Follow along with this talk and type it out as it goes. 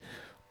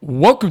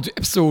Welcome to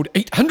episode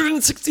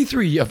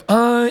 863 of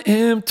I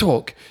Am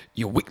Talk,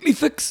 your weekly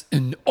fix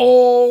in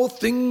all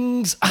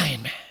things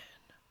Iron Man.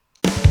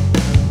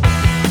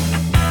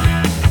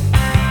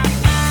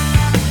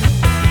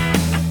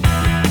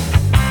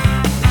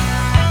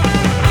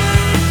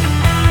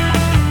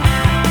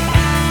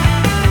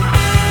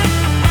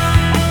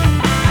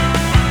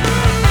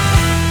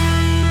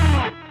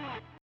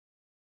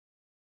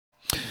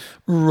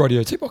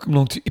 Radio Tech, welcome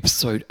along to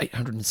episode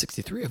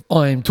 863 of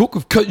I Am Talk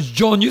with Coach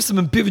John Newsom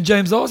and Bevan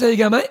James Eyles. How you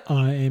going, mate?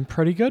 I am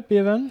pretty good,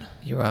 Bevan.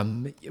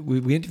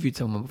 We interviewed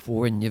someone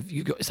before and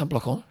you've got your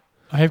sunblock on.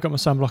 I have got my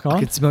sunblock on. I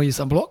can smell your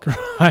sunblock.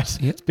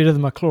 Right. Yeah. It's better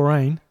than my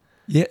chlorine.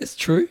 Yeah, it's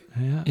true.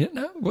 Yeah.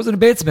 No, it wasn't a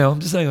bad smell. I'm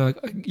just saying,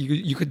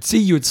 you could see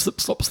you would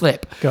slip, slop,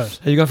 slap. Good.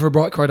 Are you going for a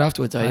bike ride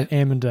afterwards, are you? I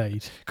am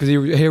indeed. Because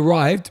he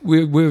arrived,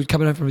 we were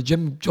coming home from the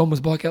gym, John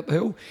was biking up the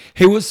hill.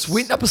 He was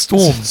sweating up a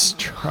storm.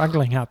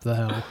 Struggling up the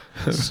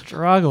hill.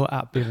 Struggle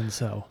up Bevan's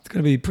Hill. It's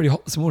going to be pretty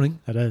hot this morning.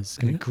 It is. It's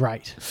going to be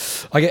great.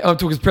 Okay, I'm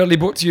Talk is proudly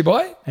brought to you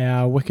by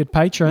Our wicked we've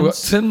got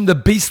patrons. Tim the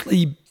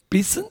Beastly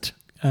Besant.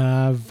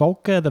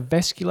 Volker, the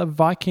Vascular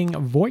Viking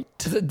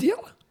Voigt. Is it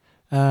Deal?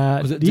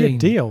 Was it Dean?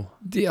 Deal.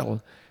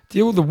 Deal,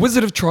 the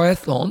Wizard of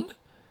Triathlon.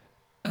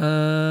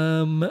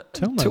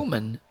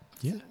 Tillman.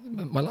 Yeah.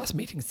 My last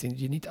meeting said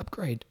you need to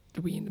upgrade.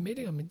 Did we end the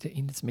meeting? I meant to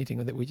end this meeting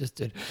that we just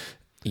did.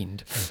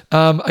 End.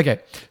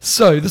 Okay,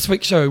 so this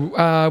week's show,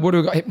 what do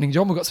we got happening,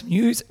 John? We've got some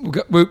news.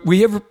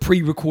 We have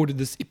pre-recorded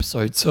this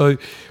episode, so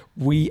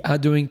we are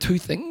doing two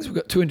things. We've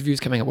got two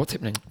interviews coming up. What's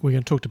happening? We're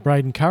going to talk to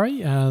Braden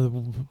Curry, the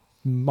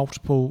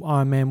multiple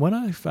Ironman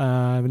winner,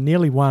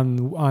 nearly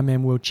won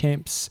Ironman World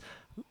Champs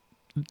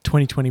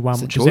 2021,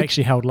 which was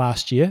actually held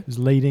last year. It was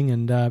leading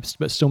and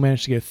but still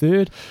managed to get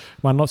third.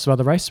 Won lots of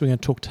other races. We're going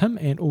to talk to him,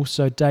 and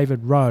also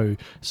David Rowe.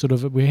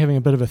 We're having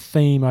a bit of a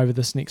theme over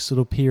this next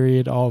little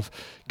period of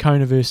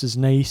Kona versus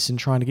Nice and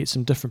trying to get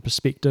some different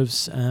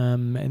perspectives,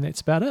 and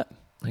that's about it.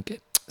 Okay.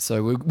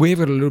 So we've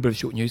got a little bit of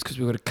short news because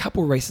we've got a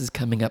couple races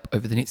coming up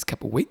over the next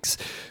couple of weeks.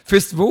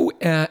 First of all,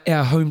 our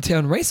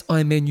hometown race,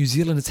 Ironman New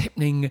Zealand, is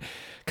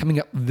coming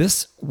up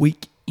this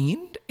weekend.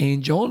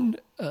 And John,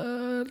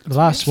 the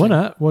last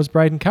winner was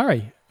Braden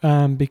Curry,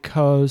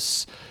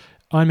 because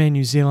Ironman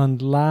New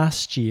Zealand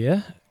last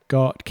year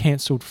got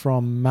cancelled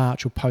from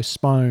March or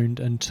postponed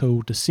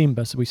until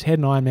December. So we had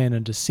an Ironman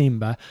in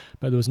December,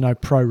 but there was no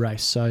pro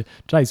race. So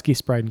today's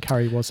guest, Braden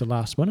Curry, was the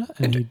last winner,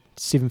 and he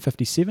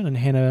 7:57, and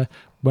Hannah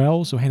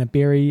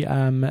Berry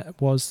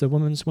was the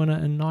women's winner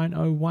in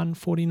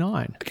 9:01:49.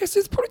 I guess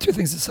there's probably two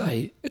things to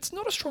say. It's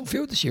not a strong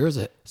field this year, is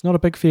it? It's not a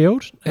big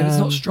field. And it's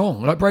not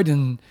strong. Like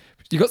Braden,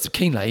 you got some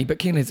Keenley, but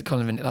Keenley's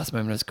kind of in the last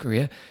moment of his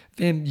career.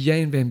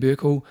 Jan Van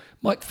Berkel,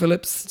 Mike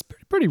Phillips. It's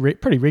pretty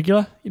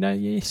regular.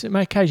 Yes,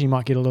 occasionally you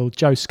might get a little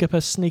Joe Skipper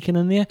sneaking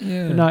in there.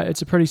 Yeah. But no,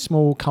 it's a pretty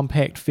small,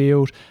 compact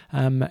field.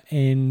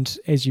 And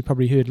as you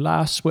probably heard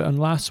on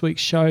last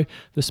week's show,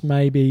 this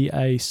may be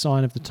a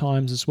sign of the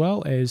times as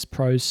well, as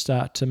pros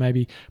start to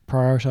maybe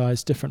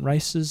prioritise different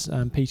races,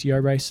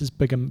 PTO races,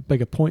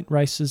 bigger point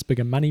races,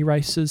 bigger money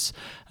races.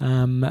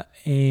 And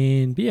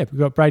yeah, we've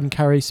got Braden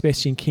Curry,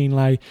 Sebastian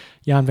Keenley,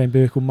 Jan Van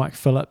Berkel, Mike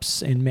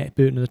Phillips, and Matt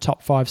Burton in the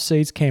top 5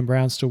 seeds. Cam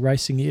Brown's still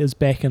racing. He is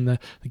back in the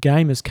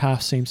game. His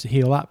calf seems to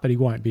heal up, but he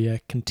won't be a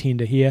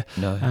contender here.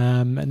 No.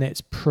 And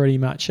that's pretty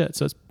much it.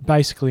 So it's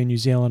basically New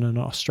Zealand and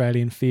an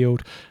Australian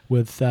field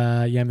with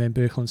Jan Van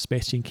Berkel and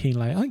Sebastian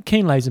Keenley. I think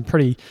Keenley's in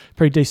pretty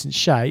decent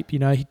shape. He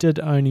did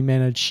only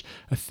manage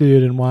a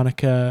third in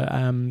Wanaka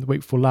the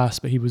week before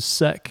last, but he was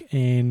sick,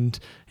 and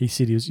he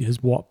said his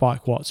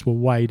bike watts were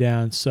way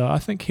down. So I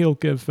think he'll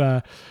give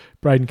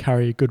Braden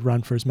Curry a good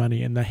run for his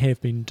money, and they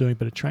have been doing a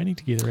bit of training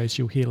together, as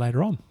you'll hear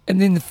later on. And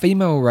then the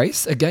female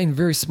race, again,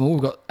 very small.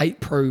 We've got 8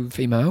 pro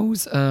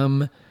females.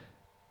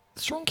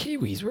 Strong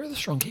Kiwis. Where are the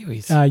strong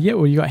Kiwis?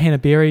 You got Hannah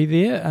Berry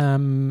there.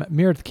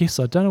 Meredith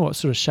Kessler, I don't know what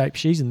sort of shape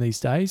she's in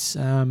these days.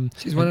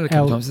 She's won it a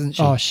couple times, isn't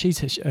she? Oh,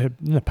 she's in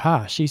the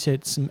past. She's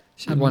had some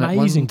won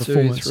amazing it 1, 2,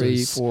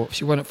 performances. 3, 4.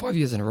 She won it 5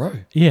 years in a row.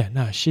 Yeah,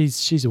 no,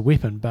 she's a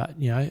weapon, but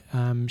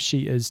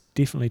she is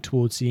definitely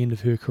towards the end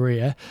of her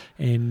career,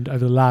 and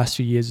over the last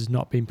few years has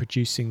not been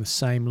producing the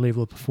same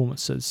level of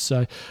performances.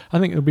 So I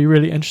think it'll be a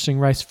really interesting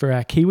race for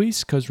our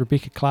Kiwis, because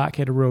Rebecca Clark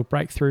had a real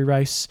breakthrough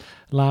race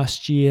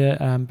last year,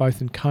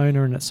 both in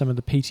Kona and at some of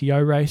the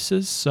PTO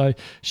races. So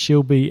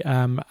she'll be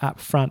up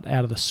front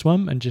out of the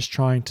swim and just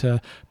trying to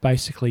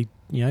basically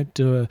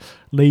do a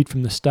lead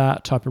from the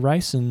start type of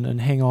race and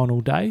hang on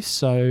all day.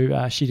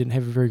 So she didn't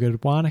have a very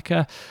good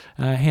Wanaka.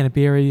 Hannah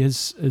Berry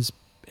hasn't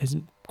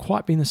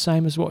quite been the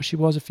same as what she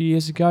was a few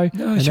years ago.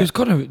 No, she was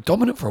kind of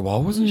dominant for a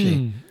while, wasn't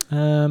she?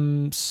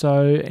 And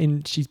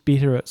she's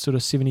better at sort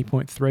of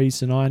 70.3s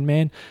than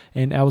Ironman.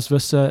 And Els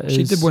Visser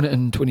She did win it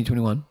in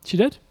 2021. She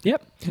did?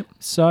 Yep.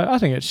 So I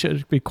think it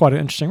should be quite an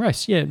interesting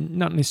race. Yeah,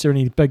 not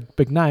necessarily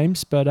big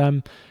names, but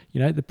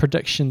the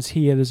predictions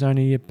here, there's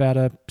only about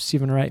a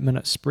 7 or 8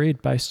 minute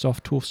spread based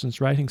off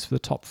Torsten's ratings for the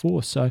top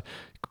 4. So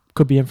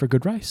could be in for a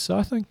good race. So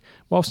I think,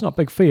 whilst not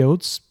big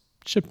fields,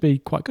 should be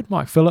quite good.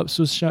 Mike Phillips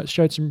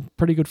showed some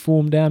pretty good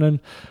form down in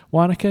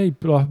Wanaka. He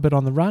blew a bit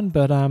on the run,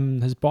 but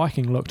his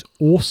biking looked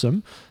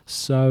awesome.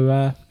 So,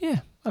 I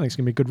think it's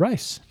going to be a good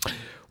race.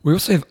 We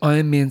also have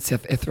Ironman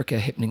South Africa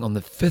happening on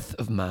the 5th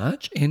of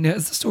March. And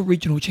is this still a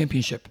regional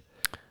championship?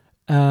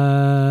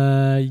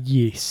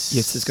 Yes.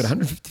 Yes, it's got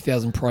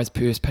 150,000 prize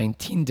purse, paying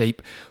 10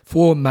 deep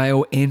for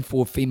male and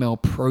for female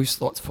pro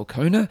slots for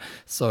Kona.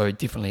 So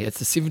definitely, it's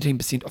the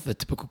 17% of the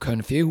typical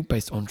Kona field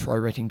based on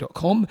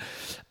tryrating.com.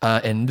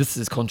 And this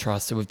is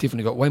contrast. So we've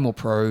definitely got way more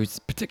pros,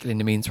 particularly in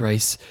the men's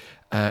race.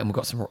 And we've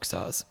got some rock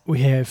stars.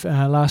 We have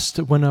last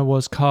winner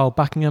was Kyle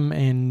Buckingham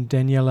and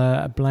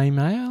Daniela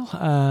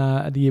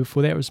Blamale. The year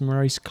before that was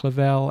Maurice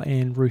Clavel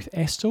and Ruth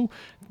Astle.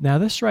 Now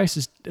this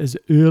race is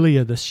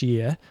earlier this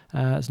year.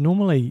 It's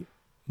normally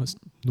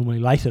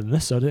later than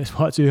this, so that's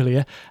why it's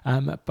earlier.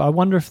 But I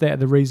wonder if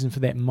the reason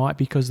for that might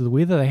be because of the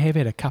weather. They have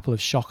had a couple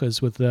of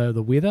shockers with the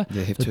weather.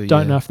 They have so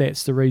don't know if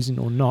that's the reason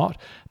or not.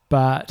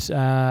 But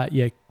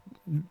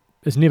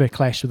it's never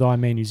clashed with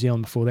Ironman New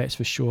Zealand before, that's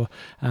for sure.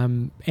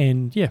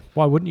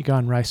 Why wouldn't you go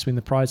and race when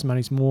the prize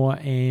money's more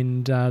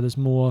and there's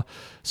more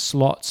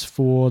slots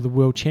for the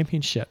World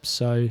Championships?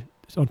 So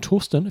on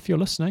Torsten, if you're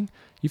listening,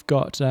 you've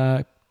got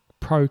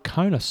Pro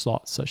Kona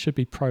slots, so it should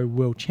be Pro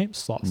World Champ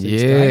slots.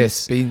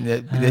 Yes,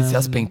 that's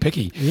us being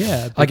picky.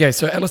 Yeah. Okay,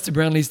 so Alistair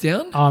Brownlee's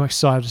down. I'm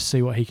excited to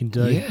see what he can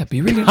do. Yeah, be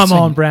really Come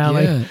on,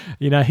 Brownlee. Yeah.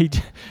 You know, he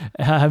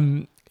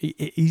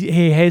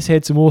has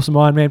had some awesome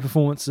Ironman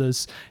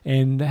performances,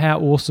 and how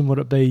awesome would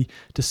it be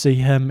to see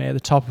him at the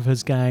top of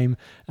his game?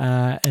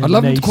 I'd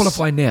love him to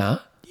qualify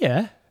now.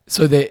 Yeah.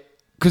 So that,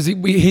 because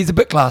he's a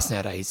bit glass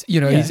nowadays. You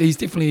know, he's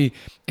definitely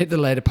at the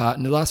later part.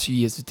 In the last few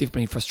years, it's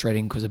definitely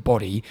frustrating because of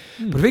body.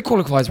 But if he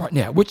qualifies right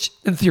now, which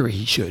in theory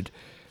he should,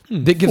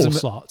 that gives him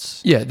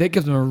slots. That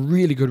gives him a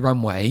really good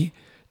runway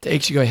to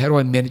actually go, how do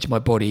I manage my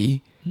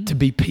body to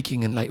be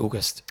peaking in late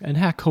August? And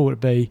how cool would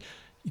it be?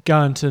 You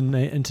go into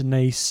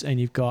Nice and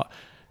you've got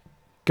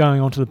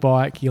going onto the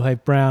bike, you'll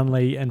have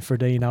Brownlee and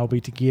Frodeno will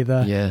be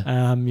together.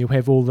 Yeah. You'll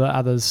have all the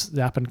others,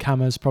 the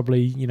up-and-comers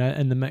probably,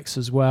 in the mix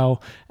as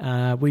well.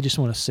 We just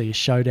want to see a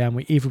showdown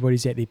where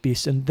everybody's at their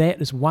best. And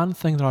that is one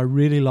thing that I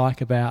really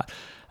like about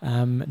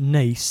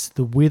Nice.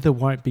 The weather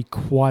won't be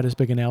quite as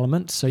big an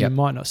element, so you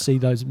might not see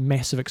those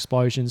massive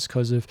explosions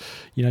because of,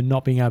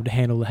 not being able to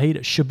handle the heat.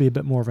 It should be a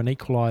bit more of an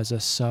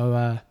equaliser.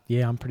 So,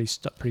 I'm pretty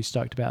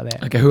stoked about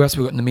that. Okay, who else have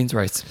we got in the men's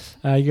race?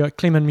 You got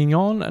Clement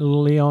Mignon,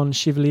 Leon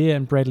Chevalier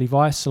and Bradley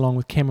Weiss along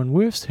with Cameron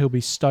Wirfs. He'll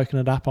be stoking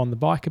it up on the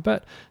bike a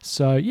bit.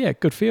 So,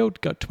 good field.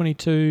 Got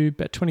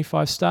about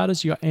 25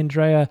 starters. You got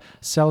Andrea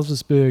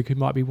Salzberg, who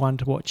might be one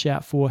to watch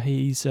out for.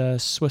 He's a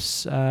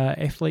Swiss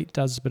athlete,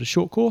 does a bit of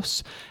short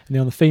course. And then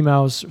on the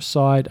females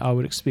side, I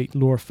would expect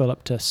Laura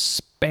Phillip to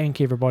spank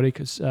everybody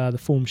because the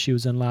form she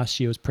was in last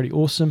year was pretty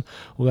awesome,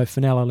 although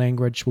Fenella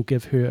Langridge will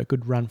give her a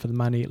good run for the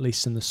money, at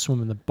least in the swim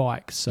and the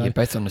bike. So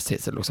based on the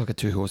sets, it looks like a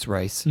 2-horse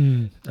race.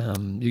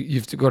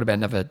 You've got about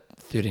another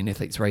 13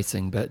 athletes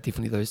racing, but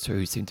definitely those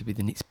two seem to be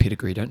the next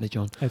pedigree, don't they,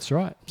 John? That's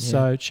right. Yeah.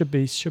 So it should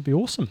be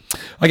awesome.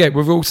 Okay,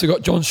 we've also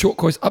got John's short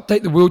course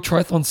update. The World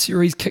Triathlon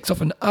Series kicks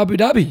off in Abu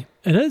Dhabi.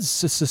 It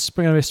is. It's a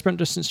sprint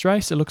distance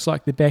race. It looks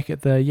like they're back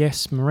at the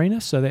Yas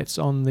Marina, so that's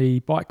on the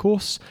bike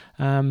course.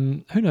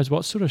 Who knows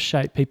what sort of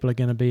shape people are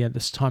going to be at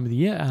this time of the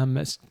year.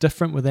 It's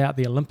different without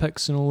the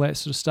Olympics and all that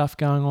sort of stuff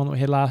going on that we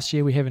had last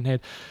year. We haven't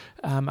had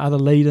other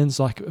lead-ins,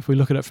 like if we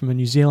look at it from a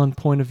New Zealand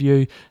point of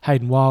view,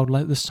 Hayden Wild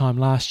this time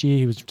last year,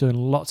 he was doing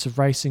lots of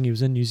racing. He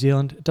was in New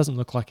Zealand. It doesn't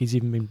look like he's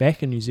even been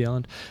back in New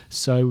Zealand.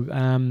 So,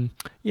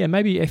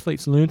 maybe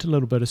athletes learnt a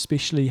little bit,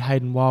 especially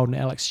Hayden Wild and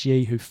Alex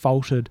Yee, who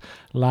faltered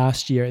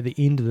last year at the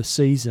end of the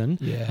season,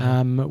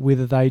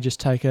 whether they just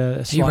take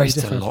a slightly different approach.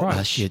 He raced a lot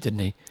last year, didn't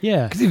he?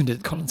 Yeah. Because even did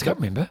the Collins Cup,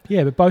 remember?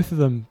 Yeah, but both of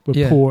them were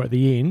poor at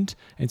the end,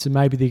 and so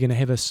maybe they're going to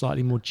have a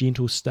slightly more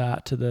gentle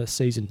start to the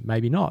season.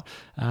 Maybe not.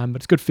 But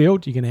it's a good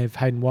field. You're going to have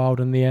Hayden Wild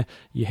in there.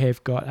 You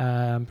have got,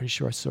 I'm pretty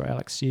sure I saw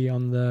Alex Yee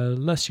on the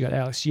list. You got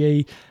Alex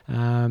Yee.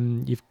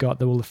 You've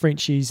got all the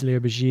Frenchies, Leo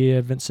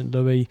Bergier, Vincent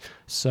Louis.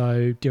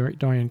 So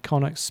Dorian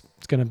Connick's.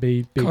 It's going to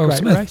be a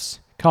great race.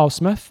 Kyle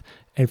Smith.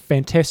 A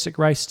fantastic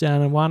race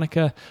down in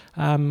Wanaka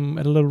at a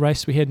little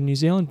race we had in New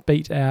Zealand.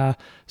 Beat our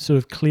sort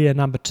of clear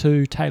number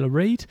 2, Taylor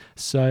Reid.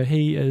 So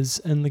he is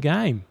in the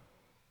game.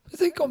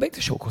 Has he gone back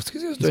to short course?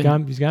 Because he's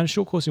going to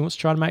short course. He wants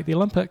to try to make the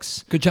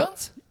Olympics. Good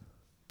chance?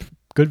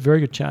 Very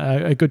good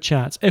chance. A good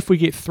chance. If we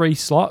get 3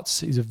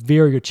 slots, he's a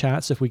very good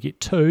chance. If we get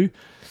 2...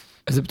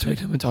 Is it between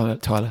him and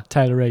Tyler?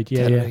 Taylor Reid,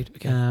 yeah. Taylor Reid,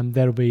 okay.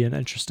 That'll be an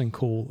interesting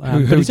call.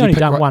 Who but he's only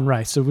done one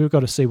race, so we've got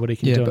to see what he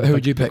can do. But who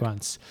would you pick?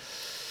 Ones.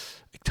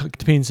 It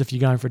depends if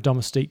you're going for a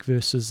domestique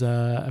versus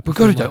a... We've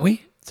got to, don't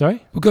we?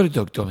 Sorry? We've got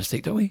to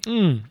domestique, don't we?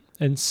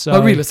 And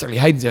so... realistically,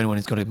 Hayden's the only one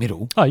who's got a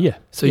medal. Oh, yeah.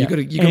 So you've got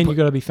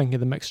to be thinking of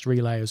the mixed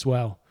relay as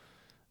well.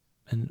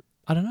 And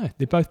I don't know.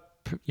 They're both...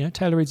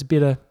 Taylor Reid's a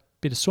better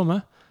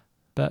swimmer,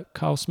 but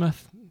Kyle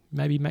Smith,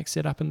 maybe makes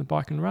that up in the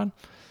bike and run.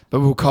 But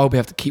will Colby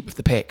have to keep with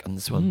the pack on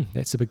this one?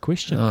 That's a big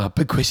question.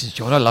 Big questions,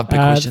 John. I love big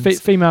questions.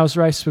 Females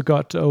race, we've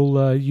got all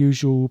the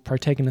usual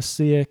protagonists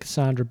there.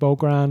 Cassandra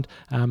Bolgrand,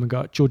 we've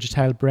got Georgia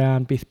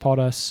Taylor-Brown, Beth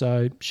Potter,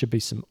 so should be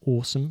some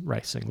awesome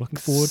racing. Looking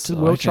forward to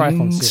the World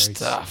Triathlon Series.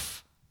 Stuff.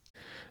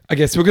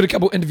 Okay, so we've got a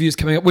couple interviews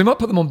coming up. We might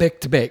put them on back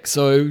to back.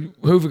 So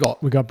who have we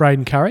got? We've got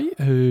Braden Curry,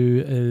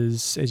 who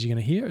is, as you're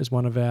going to hear, is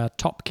one of our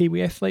top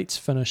Kiwi athletes,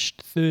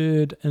 finished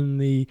third in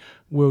the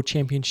World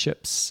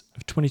Championships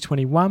of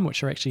 2021,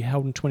 which are actually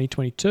held in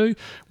 2022.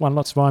 Won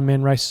lots of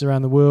Ironman races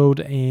around the world.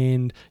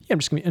 And yeah, I'm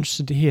just going to be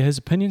interested to hear his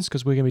opinions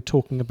because we're going to be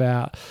talking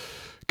about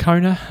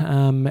Kona,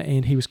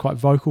 and he was quite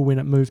vocal when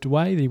it moved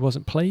away that he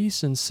wasn't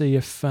pleased, and see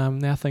if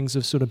now things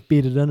have sort of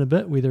bedded in a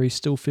bit, whether he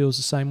still feels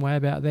the same way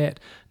about that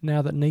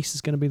now that Nice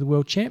is going to be the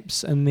world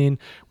champs. And then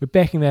we're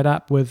backing that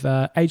up with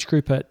age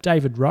grouper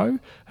David Rowe,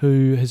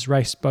 who has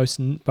raced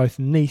both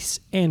Nice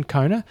and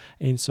Kona,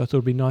 and so I thought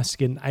it'd be nice to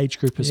get an age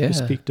grouper's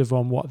perspective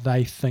on what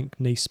they think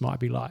Nice might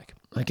be like.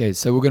 Okay,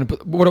 so we're going to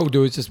put, what I'll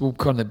do is just we'll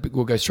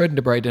go straight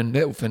into Braden,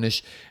 that will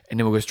finish, and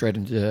then we'll go straight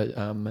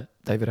into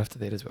David after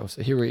that as well.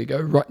 So here we go,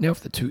 right now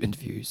for the two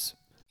interviews.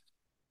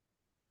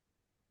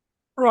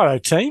 Righto,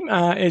 team.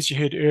 As you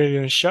heard earlier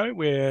in the show,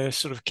 we're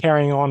sort of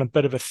carrying on a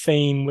bit of a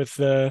theme with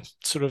the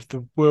sort of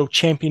the World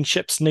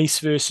Championships, Nice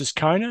versus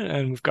Kona,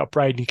 and we've got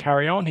Braden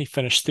Curry on. He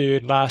finished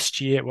third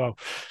last year. Well,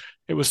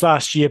 it was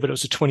last year, but it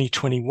was a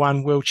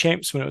 2021 World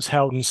Champs when it was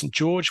held in St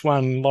George.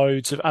 Won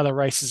loads of other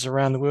races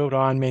around the world,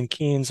 Ironman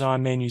Cairns,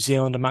 Ironman New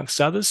Zealand,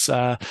 amongst others.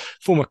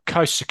 Former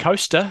Coast to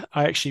Coaster.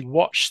 I actually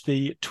watched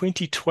the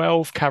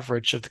 2012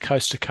 coverage of the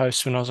Coast to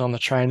Coast when I was on the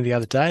train the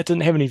other day. It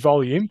didn't have any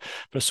volume,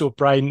 but I saw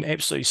Braden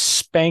absolutely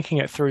spanking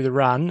it through the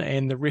run,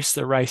 and the rest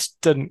of the race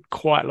didn't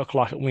quite look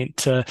like it went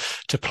to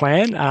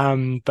plan.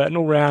 But an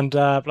all-round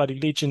bloody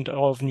legend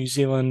of New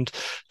Zealand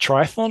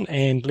triathlon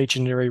and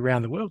legendary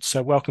around the world.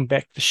 So welcome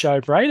back to the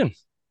show, Braden.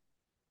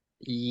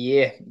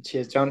 Yeah,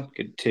 cheers, John.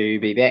 Good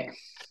to be back.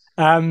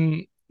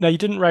 Now, you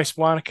didn't race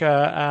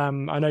Wanaka.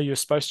 I know you were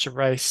supposed to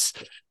race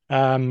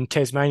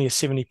Tasmania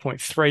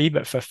 70.3,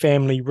 but for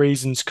family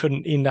reasons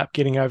couldn't end up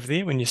getting over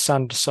there when your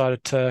son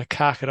decided to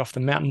cark it off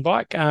the mountain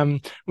bike.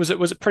 Was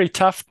it pretty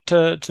tough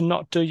to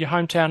not do your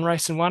hometown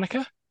race in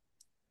Wanaka?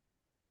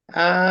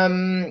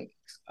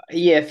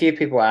 Yeah, a few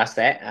people ask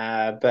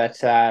that, but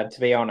to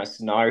be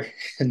honest, no,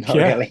 not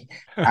really.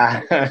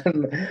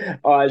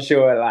 I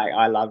sure, like,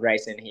 I love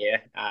racing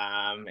here,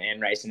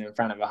 and racing in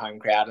front of a home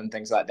crowd and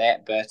things like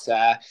that. But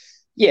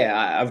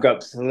yeah, I've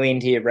got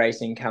plenty of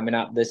racing coming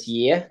up this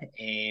year,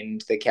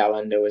 and the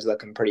calendar was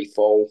looking pretty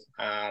full.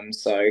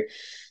 So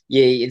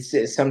yeah,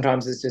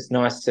 sometimes it's just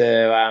nice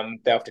to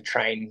be able to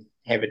train,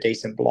 have a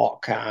decent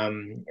block,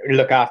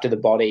 look after the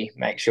body,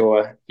 make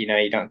sure,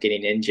 you're not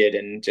getting injured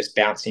and just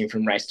bouncing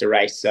from race to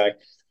race. So,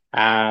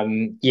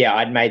 yeah,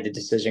 I'd made the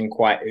decision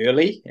quite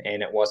early,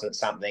 and it wasn't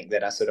something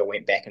that I sort of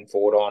went back and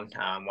forth on.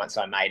 Once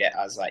I made it,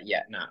 I was like,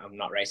 yeah, no, I'm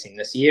not racing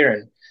this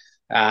year.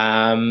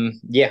 And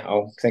yeah,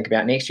 I'll think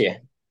about next year.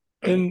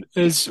 And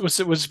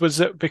was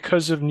it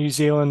because of New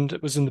Zealand?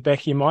 It was in the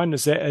back of your mind.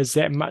 Is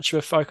that much of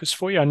a focus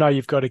for you? I know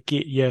you've got to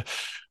get your.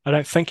 I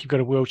don't think you've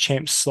got a world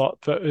champs slot,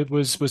 but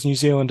was New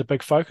Zealand a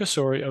big focus,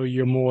 or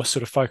you're more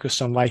sort of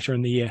focused on later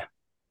in the year?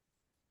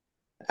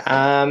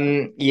 Yeah,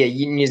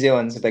 New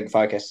Zealand's a big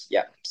focus.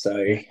 Yeah, so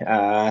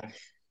yeah,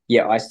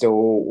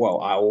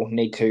 I'll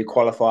need to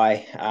qualify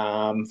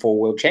for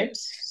world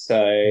champs.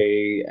 So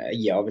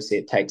yeah, obviously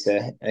it takes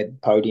a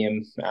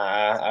podium,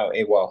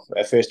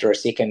 a first or a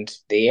second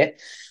there.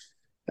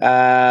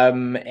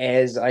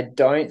 As I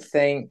don't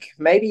think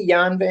maybe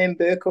Jan van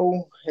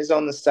Berkel is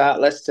on the start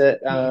list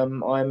at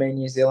Ironman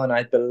New Zealand.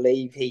 I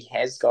believe he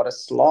has got a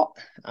slot.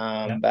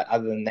 But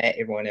other than that,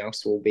 everyone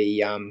else will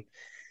be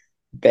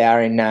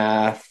bowing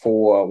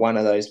for one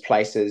of those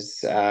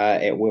places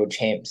at World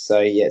Champs. So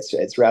yeah,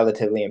 it's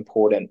relatively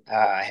important.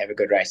 Have a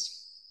good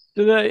race.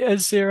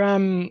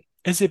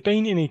 Has there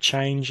been any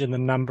change in the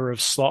number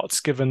of slots,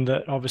 given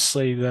that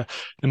obviously the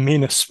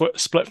men are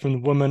split from the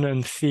women?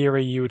 In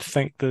theory, you would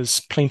think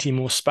there's plenty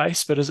more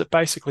space, but is it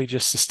basically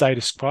just the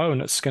status quo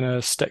and it's going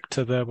to stick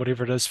to the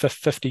whatever it is,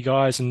 50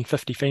 guys and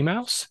 50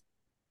 females?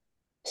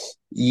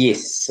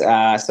 Yes,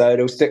 so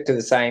it'll stick to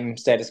the same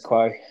status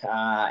quo,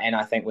 and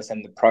I think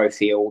within the pro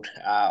field,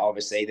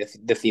 obviously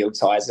the field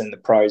size and the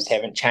pros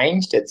haven't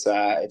changed. It's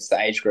the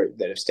age group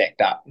that have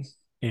stacked up.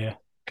 Yeah.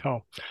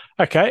 Cool.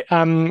 Okay.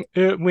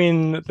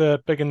 When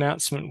the big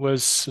announcement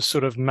was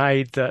sort of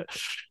made that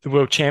the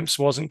World Champs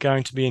wasn't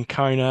going to be in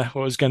Kona,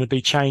 or was going to be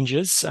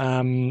changes,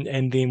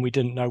 and then we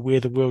didn't know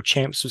where the World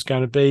Champs was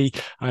going to be.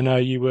 I know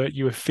you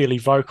were fairly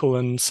vocal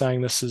in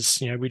saying this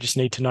is, we just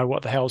need to know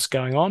what the hell's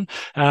going on.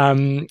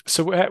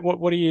 So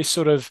what are your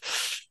sort of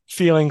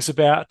feelings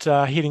about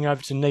heading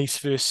over to Nice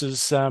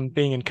versus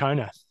being in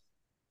Kona?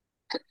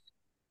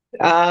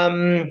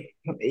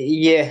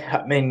 Yeah,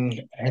 I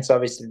mean, it's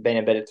obviously been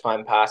a bit of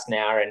time past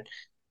now, and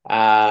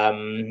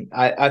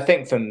I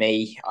think for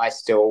me,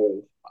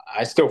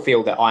 I still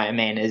feel that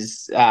Ironman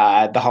is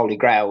the holy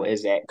grail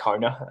is at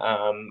Kona.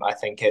 I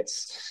think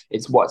it's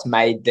what's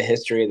made the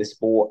history of the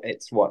sport.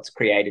 It's what's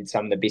created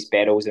some of the best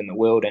battles in the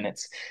world, and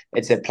it's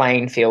a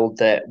playing field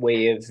that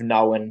we have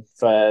known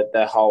for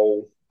the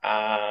whole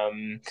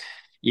the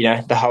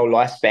whole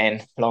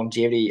lifespan,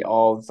 longevity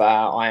of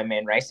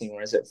Ironman racing.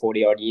 Or is it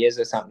 40 odd years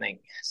or something?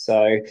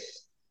 So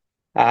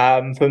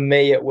for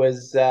me, it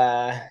was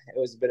a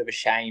bit of a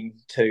shame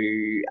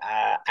to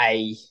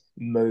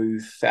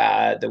move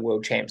the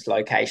world champs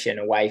location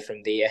away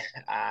from there.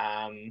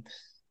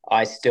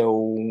 I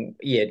still,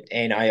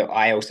 and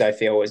I also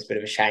feel it was a bit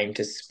of a shame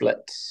to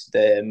split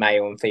the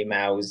male and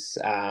females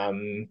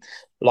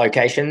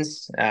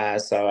locations.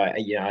 So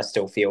I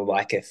still feel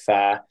like if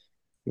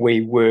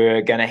we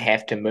were going to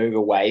have to move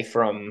away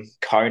from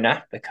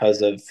Kona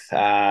because of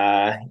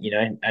a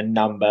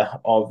number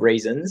of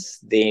reasons,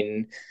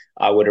 then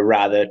I would have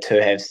rather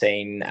to have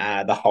seen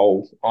the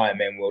whole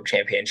Ironman World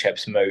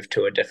Championships move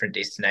to a different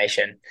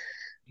destination.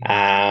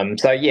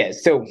 So yeah,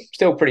 still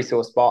pretty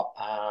sore spot.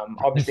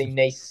 Obviously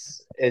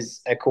Nice is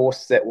a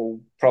course that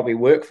will probably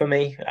work for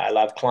me. I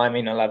love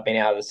climbing. I love being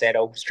out of the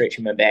saddle,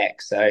 stretching my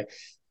back. So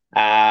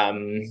I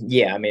mean,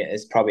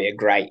 it's probably a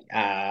great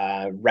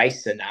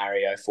race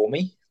scenario for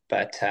me.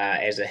 But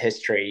as a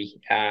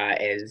history,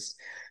 as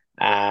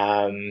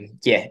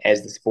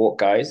the sport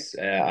goes,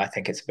 I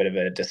think it's a bit of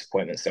a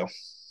disappointment still.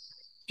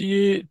 Do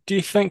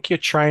you think your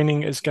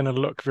training is going to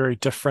look very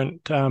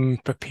different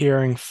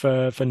preparing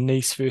for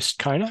Nice versus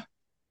Kona?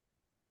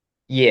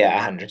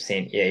 Yeah,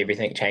 100%. Yeah,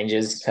 everything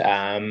changes.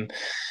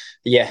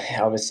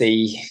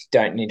 Obviously,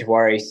 don't need to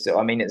worry. So,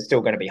 I mean, it's still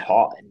going to be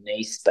hot in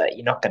Nice, but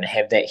you're not going to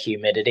have that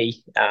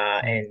humidity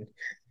and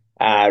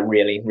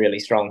really, really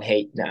strong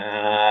heat,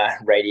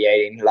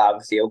 radiating lava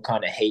field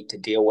kind of heat to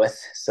deal with.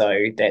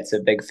 So that's a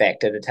big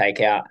factor to take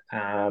out.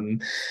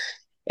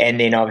 And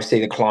then obviously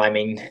the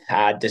climbing,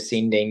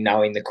 descending,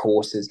 knowing the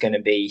course is going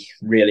to be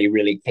really,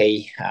 really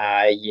key.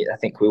 I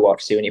think we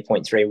watched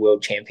 70.3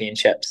 World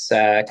Championships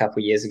a couple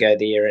of years ago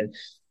there, and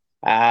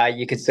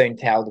you could soon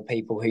tell the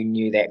people who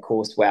knew that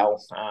course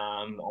well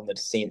on the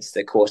descents,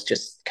 the course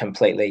just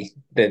completely,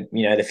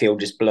 the field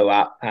just blew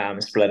up,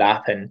 split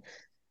up, and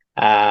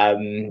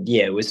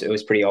it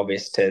was pretty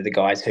obvious to the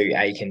guys who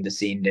A can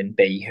descend and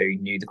B who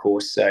knew the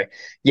course. So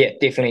yeah,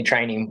 definitely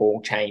training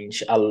will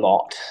change a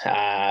lot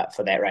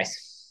for that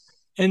race.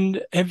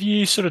 And have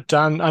you sort of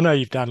I know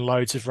you've done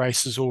loads of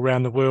races all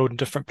around the world in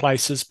different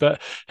places,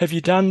 but have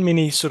you done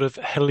many sort of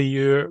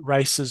hillier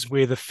races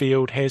where the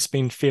field has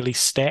been fairly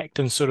stacked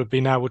and sort of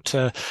been able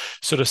to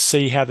sort of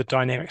see how the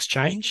dynamics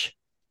change?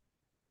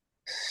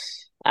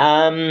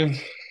 I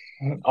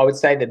would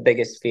say the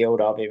biggest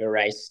field I've ever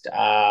raced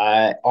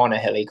on a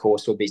hilly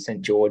course would be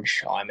St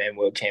George Ironman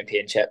World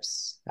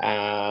Championships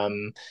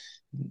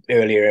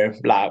earlier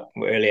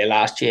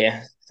last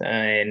year,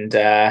 and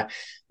I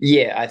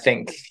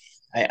think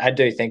I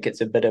do think it's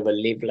a bit of a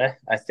leveler.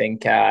 I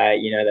think,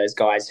 those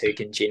guys who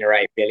can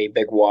generate really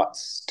big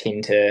watts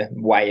tend to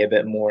weigh a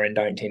bit more and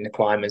don't tend to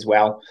climb as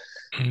well.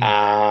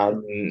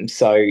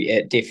 So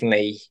it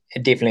definitely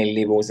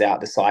levels out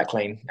the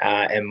cycling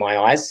in my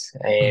eyes.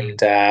 And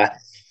I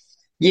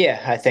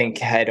think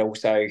it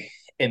also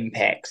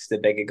impacts the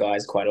bigger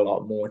guys quite a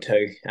lot more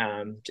too.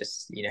 Having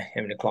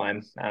to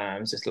climb,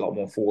 just a lot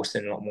more force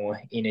and a lot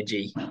more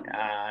energy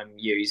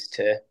used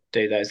to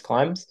do those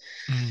climbs.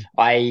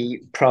 I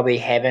probably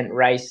haven't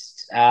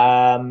raced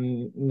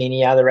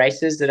many other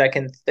races that I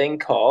can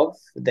think of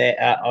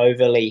that are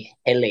overly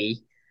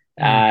hilly.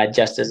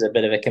 Just as a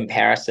bit of a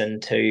comparison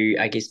to,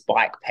 I guess,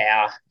 bike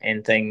power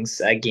and things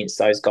against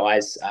those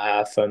guys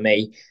for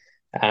me,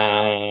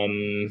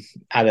 other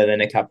than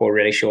a couple of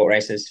really short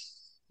races.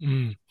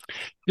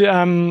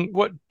 Yeah,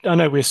 what I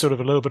know we're sort of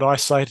a little bit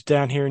isolated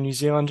down here in New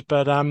Zealand,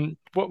 but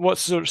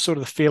what's sort of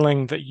the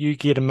feeling that you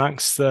get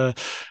amongst the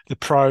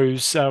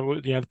pros,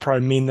 the pro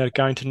men that are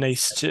going to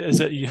Nice? Is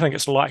it you think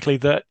it's likely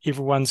that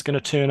everyone's going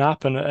to turn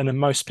up and are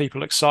most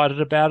people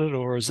excited about it,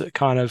 or is it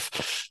kind of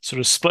sort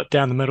of split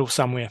down the middle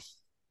somewhere?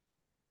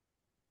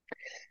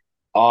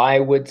 I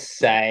would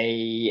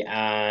say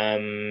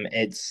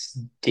it's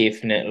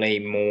definitely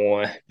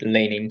more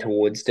leaning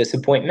towards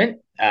disappointment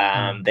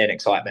than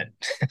excitement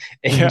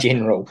in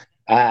general.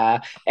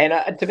 And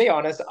to be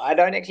honest, I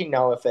don't actually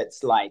know if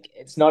it's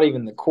not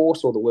even the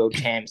course or the world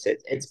champs.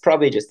 It's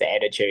probably just the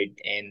attitude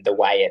and the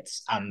way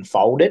it's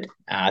unfolded.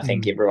 I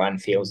think everyone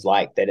feels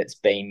like that it's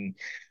been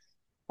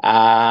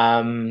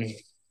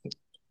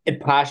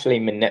partially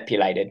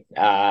manipulated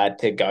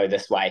to go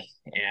this way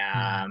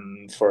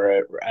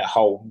for a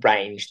whole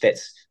range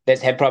that's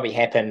had probably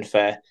happened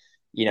for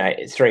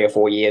 3 or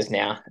 4 years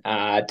now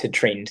to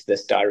trend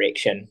this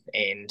direction,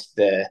 and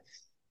the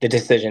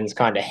decisions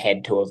kind of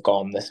had to have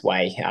gone this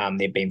way.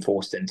 They've been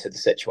forced into the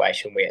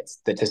situation where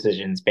the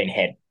decision's been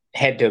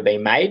had to have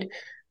been made.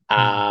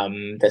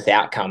 This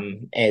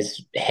outcome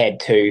has had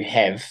to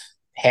have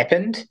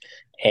happened,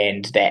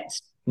 and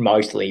that's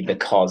mostly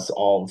because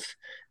of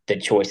the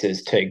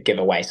choices to give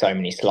away so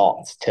many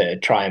slots, to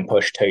try and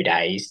push 2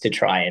 days, to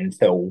try and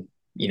fill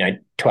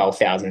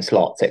 12,000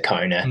 slots at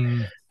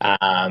Kona.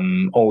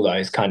 All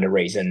those kind of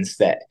reasons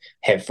that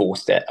have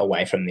forced it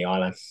away from the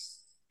island.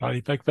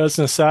 Bloody big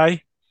business, eh?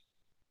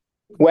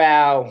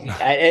 Well,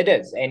 it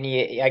is, and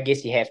I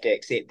guess you have to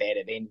accept that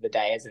at the end of the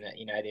day, isn't it?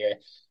 They're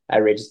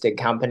a registered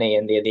company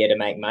and they're there to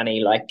make money,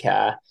 like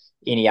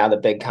any other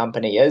big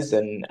company is,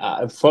 and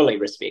I fully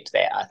respect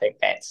that. I think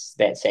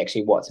that's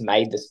actually what's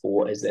made the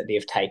sport, is that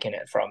they've taken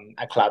it from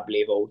a club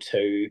level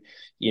to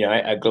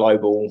a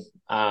global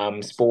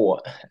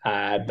sport.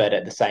 But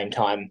at the same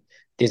time,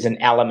 there's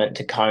an element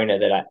to Kona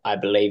that I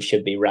believe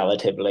should be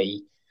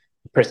relatively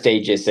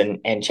prestigious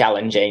and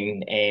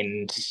challenging,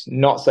 and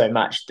not so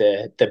much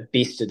the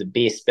best of the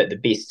best, but the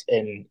best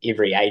in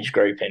every age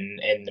group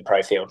in the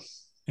pro field.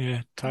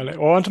 Yeah, totally.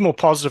 Well, on to more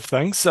positive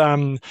things.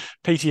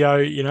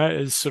 PTO,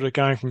 is sort of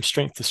going from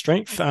strength to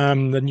strength.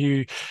 The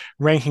new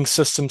ranking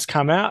systems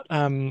come out.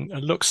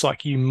 It looks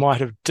like you might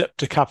have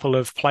dipped a couple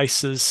of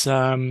places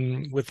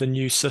with the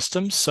new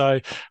system. So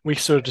we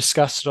sort of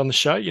discussed it on the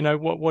show.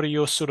 What are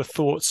your sort of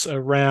thoughts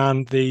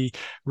around the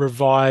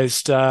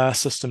revised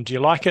system? Do you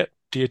like it?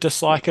 Do you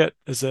dislike it?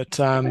 Is it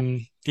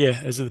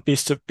is it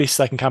the best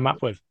they can come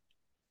up with?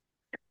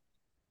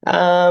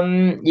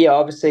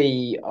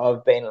 Obviously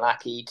I've been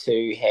lucky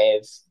to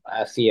have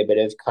a fair bit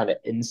of kind of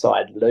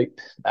inside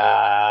loop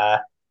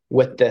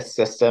with this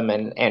system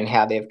and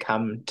how they've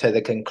come to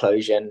the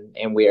conclusion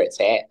and where it's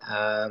at.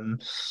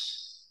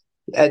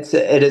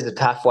 It is a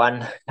tough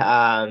one.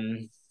 I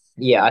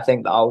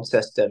think the old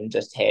system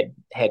just had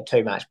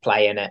too much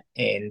play in it,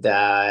 and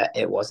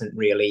it wasn't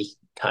really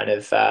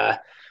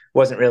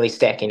wasn't really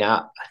stacking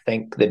up. I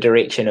think the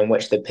direction in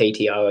which the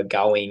PTO are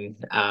going,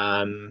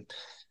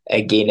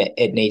 again,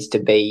 it needs to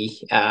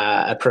be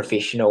a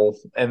professional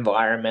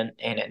environment,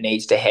 and it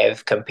needs to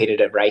have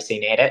competitive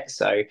racing at it.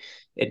 So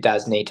it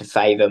does need to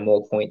favour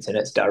more points in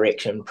its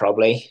direction,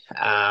 probably.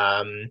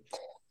 And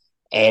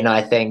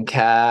I think,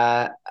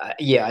 I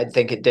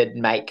think it did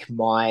make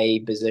my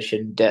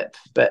position dip,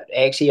 but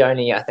actually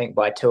only, I think,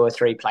 by 2 or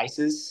 3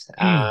 places.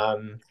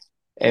 And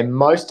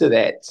most of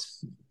that,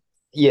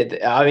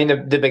 I mean,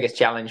 the biggest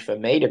challenge for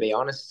me, to be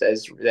honest,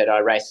 is that I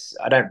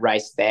don't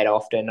race that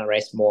often. I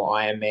race more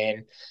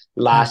Ironman.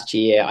 Last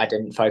year, I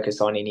didn't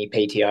focus on any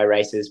PTO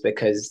races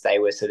because they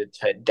were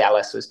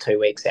Dallas was 2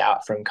 weeks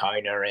out from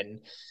Kona,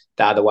 and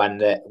the other one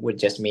that would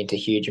just meant a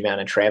huge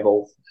amount of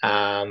travel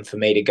for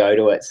me to go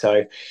to it.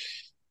 So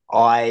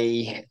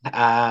my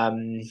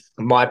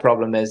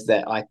problem is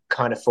that I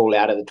kind of fall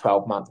out of the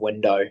 12-month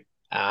window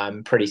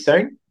pretty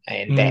soon,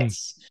 and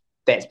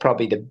that's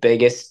probably the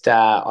biggest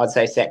I'd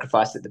say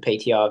sacrifice that the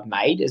PTO have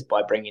made, is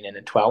by bringing in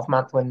a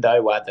 12-month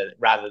window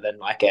rather than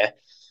like a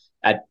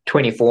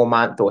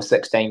 24-month or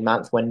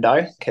 16-month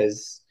window.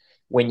 Because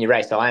when you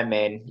race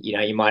Ironman,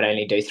 you might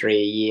only do 3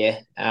 a year.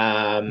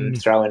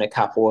 Throw in a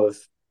couple of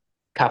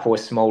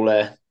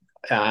smaller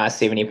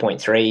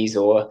 70.3s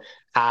or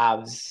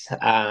halves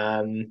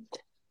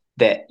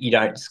that you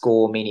don't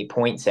score many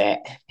points at,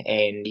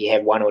 and you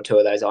have 1 or 2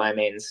 of those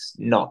Ironmans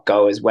not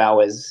go as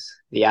well as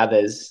the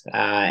others,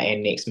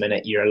 and next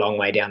minute you're a long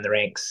way down the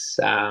ranks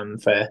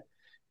for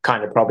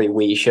kind of probably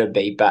where you should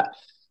be. But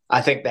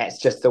I think that's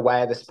just the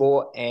way of the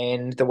sport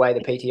and the way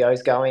the PTO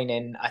is going,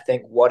 and I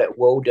think what it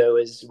will do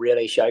is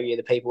really show you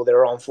the people that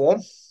are on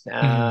form.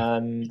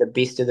 The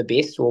best of the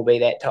best will be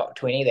that top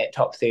 20, that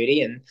top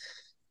 30,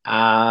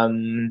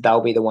 and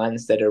they'll be the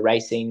ones that are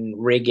racing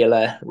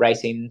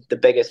the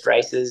biggest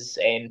races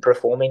and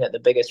performing at the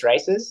biggest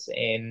races,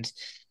 and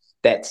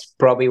that's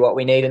probably what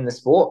we need in the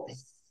sport.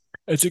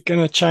 Is it going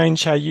to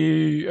change how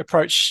you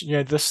approach,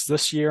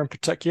 this year in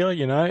particular?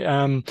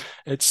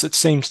 It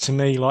seems to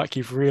me like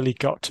you've really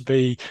got to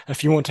be,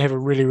 if you want to have a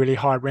really, really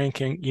high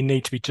ranking, you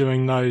need to be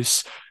doing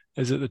those.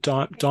 Is it the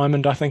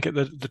diamond? I think at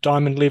the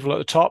diamond level at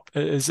the top.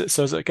 Is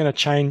it going to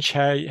change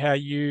how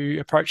you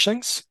approach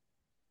things?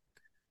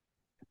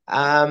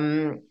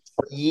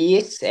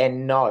 Yes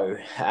and no.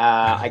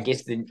 I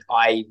guess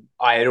I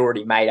had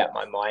already made up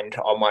my mind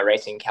on my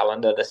racing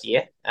calendar this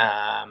year,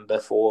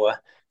 before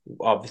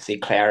obviously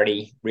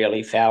clarity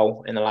really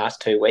fell in the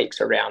last 2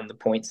 weeks around the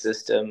point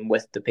system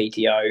with the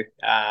PTO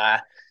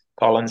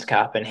Collins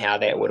Cup and how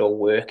that would all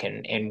work,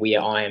 and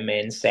where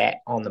Ironman sat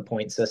on the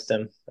point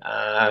system.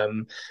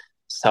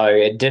 So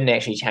it didn't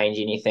actually change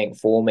anything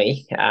for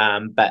me.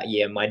 But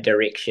yeah, my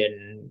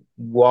direction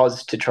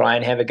was to try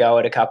and have a go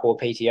at a couple of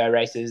PTO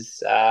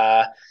races.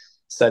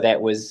 So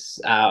that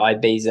was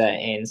Ibiza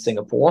and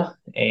Singapore,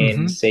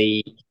 and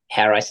see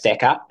how I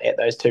stack up at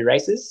those 2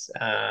 races.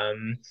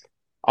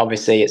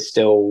 Obviously, it's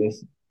still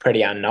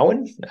pretty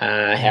unknown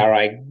how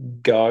I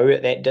go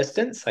at that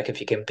distance. Like, if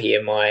you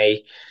compare my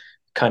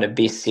kind of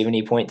best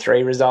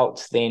 70.3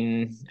 results,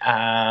 then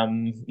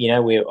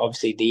we're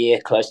obviously there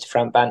close to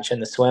front bunch in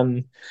the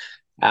swim.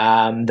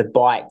 The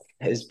bike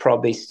is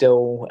probably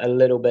still a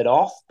little bit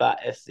off,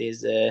 but if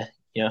there's a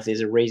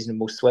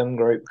reasonable swim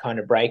group kind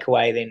of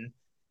breakaway, then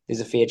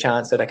there's a fair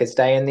chance that I could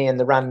stay in there. And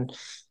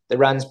the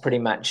run's pretty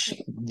much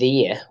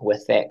there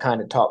with that kind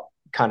of top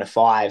kind of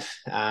 5.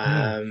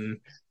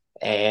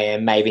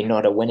 and maybe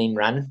not a winning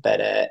run,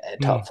 but a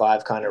Mm. top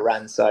five kind of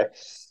run. So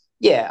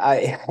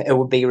yeah, it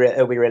would be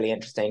it'll be really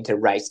interesting to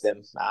race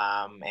them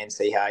and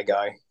see how I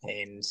go.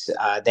 And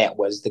that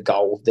was the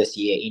goal this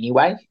year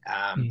anyway.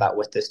 Mm. But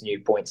with this new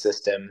point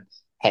system,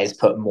 has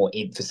put more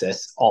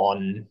emphasis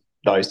on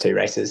those two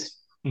races.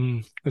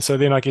 Mm. So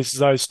then I guess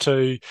those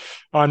two,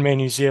 Ironman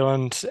New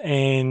Zealand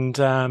and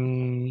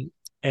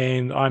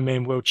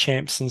Ironman World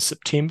Champs in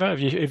September. Have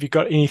you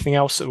got anything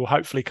else that will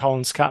hopefully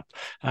Collins Cup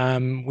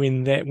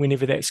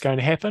whenever that's going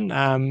to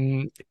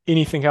happen?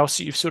 Anything else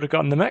that you've sort of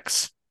got in the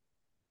mix?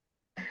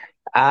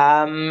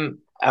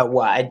 Well,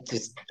 I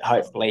just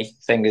hopefully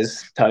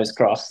fingers toes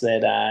crossed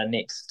that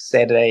next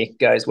Saturday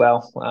goes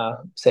well.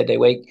 Saturday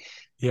week.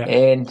 Yeah,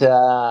 And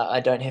I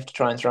don't have to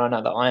try and throw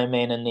another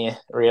Ironman in there,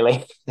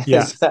 really,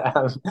 yeah. is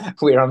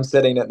where I'm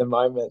sitting at the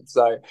moment.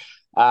 So,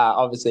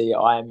 obviously,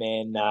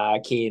 Ironman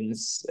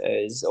Cairns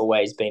has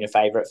always been a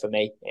favourite for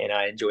me, and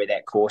I enjoy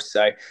that course.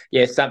 So,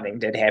 yeah, something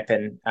did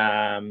happen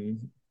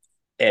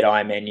at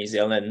Ironman New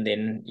Zealand,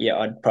 then yeah,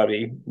 I'd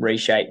probably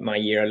reshape my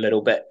year a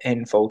little bit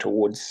and fall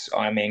towards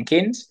Ironman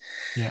Cairns.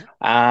 Yeah.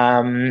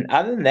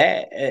 Other than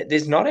that,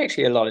 there's not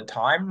actually a lot of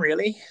time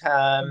really.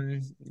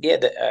 Yeah,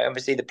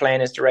 obviously the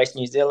plan is to race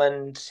New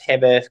Zealand,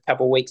 have a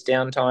couple of weeks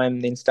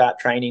downtime, then start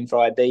training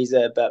for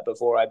Ibiza. But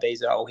before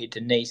Ibiza, I'll head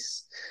to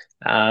Nice,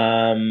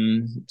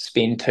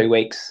 spend 2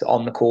 weeks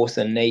on the course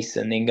in Nice,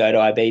 and then go to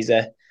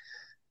Ibiza,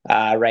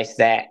 race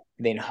that,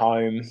 then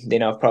home.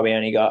 Then I've probably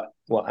only got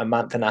a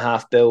month and a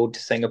half build to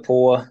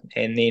Singapore,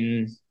 and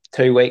then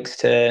 2 weeks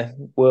to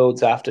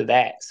Worlds after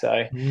that.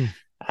 So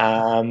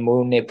Mm.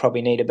 we'll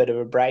probably need a bit of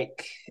a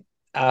break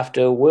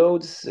after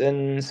Worlds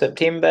in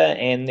September,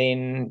 and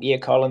then yeah,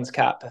 Collins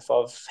Cup. If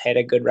I've had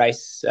a good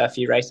race, a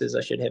few races,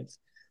 I should have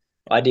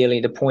ideally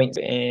the points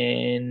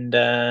and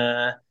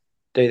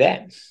do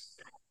that.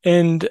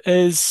 And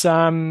is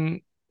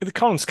the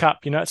Collins Cup,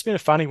 it's been a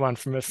funny one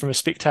from a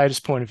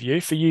spectator's point of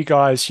view. For you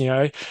guys,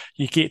 you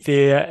get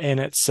there and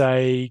it's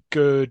a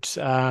good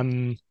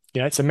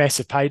it's a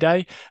massive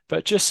payday,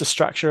 but just the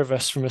structure of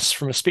us from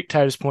a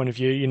spectator's point of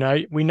view,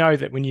 we know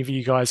that whenever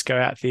you guys go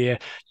out there,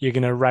 you're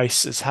going to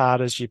race as hard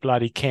as you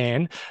bloody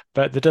can,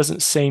 but there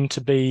doesn't seem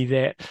to be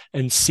that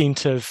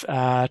incentive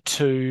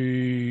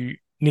to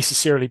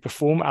necessarily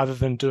perform other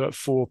than do it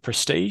for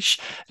prestige.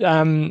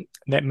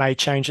 That may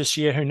change this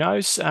year, who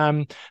knows?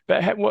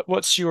 But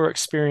what's your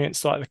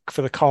experience like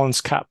for the Collins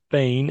Cup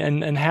been,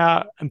 and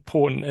how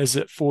important is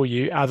it for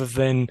you other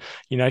than,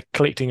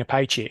 collecting a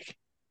paycheck?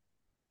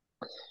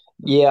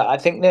 Yeah, I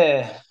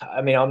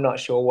mean, I'm not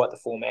sure what the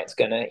format's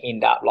going to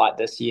end up like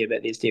this year,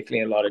 but there's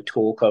definitely a lot of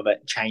talk of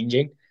it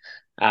changing.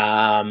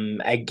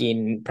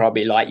 Again,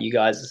 probably like you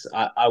guys,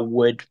 I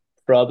would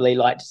probably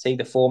like to see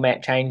the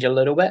format change a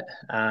little bit.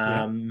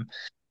 Yeah.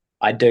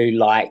 I do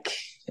like,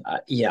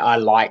 I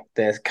like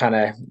the kind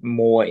of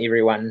more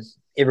everyone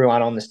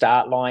on the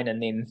start line, and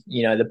then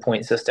the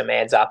point system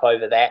adds up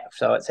over that.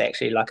 So it's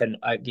actually like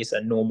I guess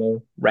a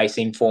normal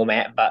racing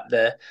format, but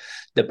the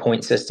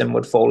point system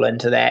would fall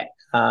into that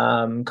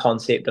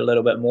concept a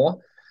little bit more.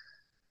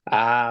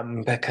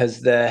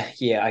 Because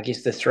I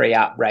guess the three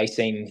up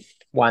racing,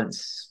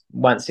 once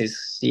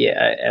there's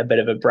a bit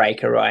of a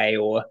breakaway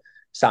or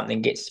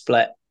something gets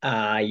split,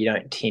 you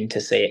don't tend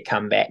to see it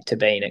come back to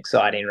being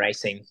exciting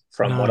racing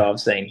from what No. I've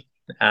seen.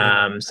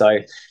 Yeah. So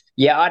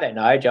yeah, I don't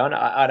know, John.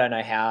 I don't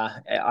know how.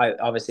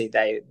 Obviously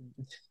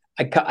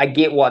I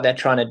get what they're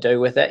trying to do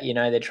with it.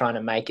 They're trying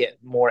to make it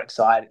more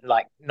exciting,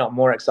 like not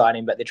more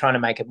exciting, but they're trying to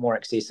make it more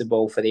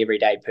accessible for the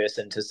everyday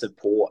person to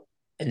support.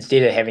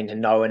 Instead of having to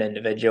know an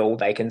individual,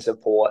 they can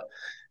support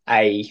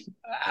a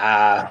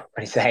what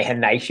do you say, a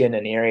nation,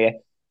 an area,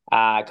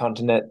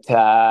 continent,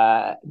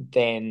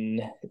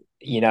 than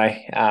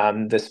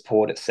the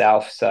sport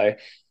itself. So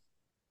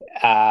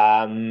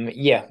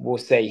yeah, we'll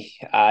see.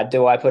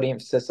 Do I put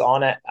emphasis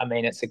on it? I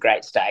mean, it's a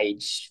great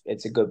stage.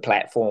 It's a good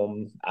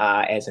platform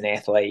as an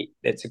athlete.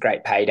 It's a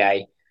great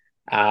payday.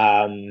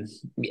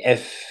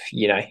 If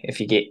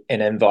you get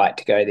an invite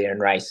to go there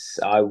and race,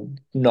 I'm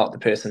not the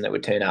person that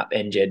would turn up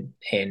injured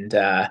and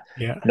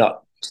Yeah.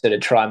 not sort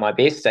of try my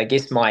best. I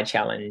guess my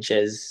challenge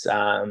is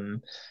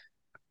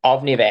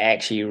I've never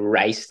actually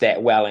raced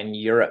that well in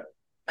Europe,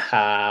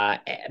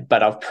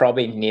 but I've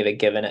probably never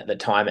given it the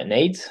time it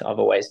needs. I've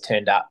always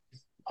turned up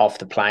off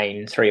the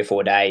plane 3 or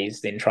 4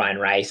 days, then try and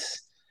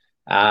race.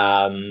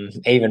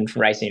 Even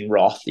racing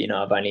Roth,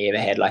 I've only ever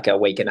had like a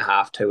week and a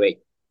half, 2 week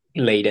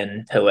lead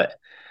into it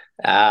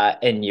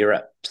in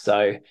Europe.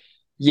 So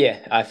yeah,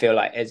 I feel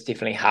like it's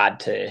definitely hard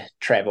to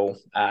travel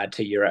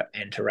to Europe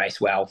and to race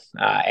well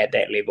at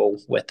that level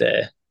with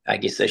I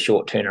guess, the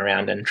short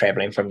turnaround and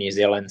traveling from New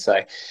Zealand.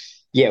 So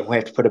yeah, we'll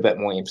have to put a bit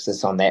more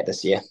emphasis on that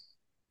this year.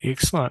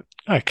 Excellent.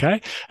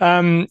 Okay.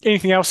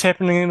 Anything else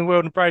happening in the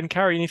world of Braden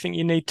Currie? Anything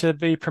you need to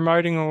be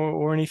promoting,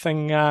 or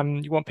anything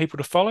you want people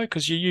to follow?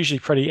 Because you're usually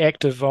pretty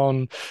active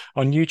on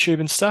YouTube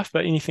and stuff,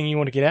 but anything you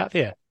want to get out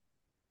there?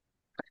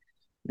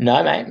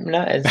 No, mate.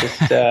 No, it's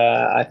just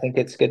I think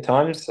it's good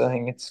times. I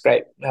think it's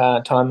great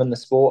time in the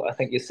sport. I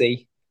think you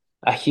see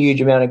a huge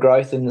amount of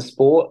growth in the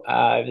sport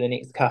over the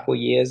next couple of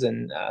years,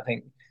 and I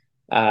think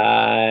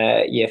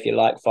if you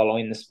like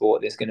following the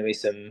sport, there's going to be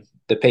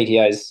the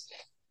PTO's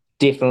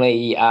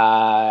definitely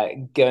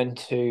going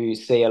to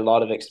see a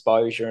lot of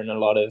exposure and a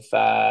lot of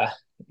I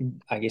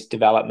guess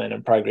development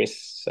and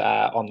progress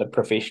on the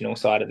professional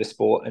side of the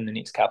sport in the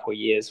next couple of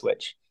years,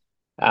 which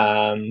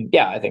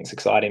I think is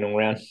exciting all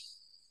around.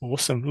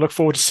 Awesome. Look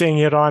forward to seeing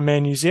you at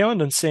Ironman New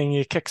Zealand and seeing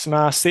you kick some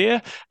ass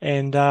there.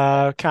 And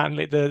can't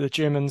let the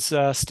Germans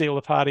steal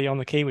the party on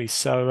the Kiwis.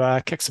 So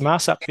kick some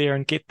ass up there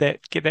and get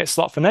that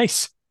slot for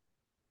Nice.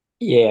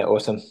 Yeah,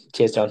 awesome.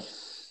 Cheers, John.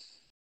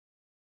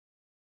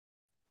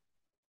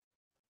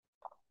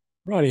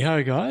 Righty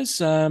ho, guys.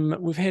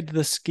 We've had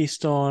this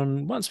guest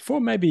on once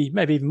before, maybe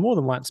even more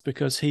than once,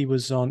 because he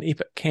was on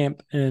Epic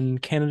Camp in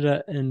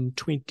Canada in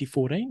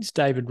 2014. It's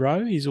David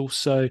Rowe. He's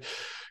also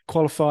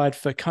qualified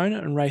for Kona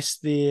and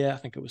raced there, I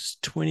think it was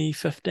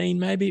 2015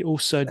 maybe,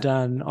 also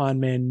done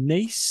Ironman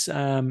Nice.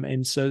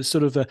 And so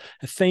sort of a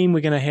theme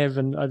we're going to have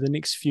over the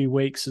next few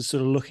weeks is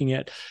sort of looking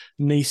at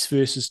Nice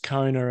versus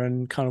Kona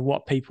and kind of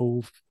what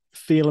people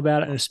feel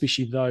about it, and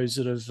especially those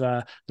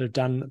that have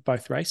done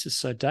both races.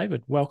 So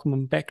David,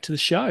 welcome back to the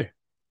show.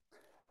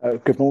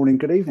 Good morning,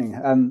 good evening.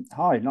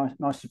 Hi,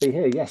 nice to be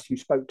here. Yes, you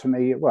spoke to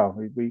me. Well,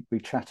 we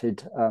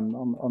chatted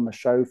on the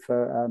show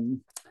for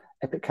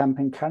Epic Camp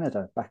in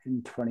Canada back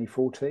in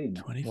 2014.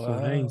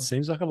 2014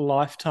 seems like a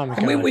lifetime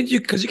ago. And when you,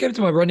 because you came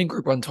to my running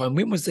group one time,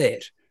 when was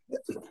that?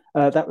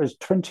 That was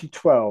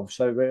 2012.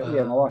 So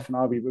my wife and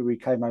I, we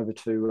came over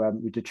to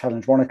we did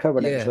Challenge Wanaka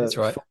when it was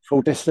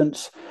full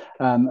distance,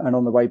 and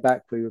on the way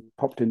back we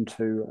popped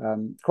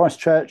into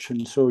Christchurch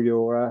and saw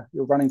your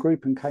running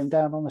group and came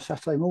down on a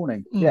Saturday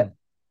morning. Yeah.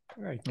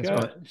 Very good.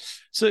 Right.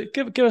 So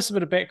give us a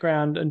bit of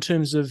background in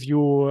terms of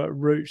your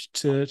route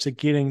to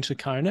getting to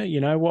Kona. You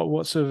know,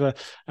 what sort of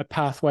a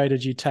pathway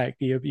did you take?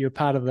 You're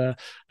part of the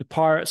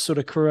Pirates sort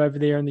of crew over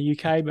there in the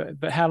UK,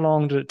 but how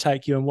long did it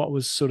take you, and what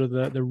was sort of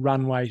the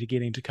runway to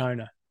getting to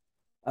Kona?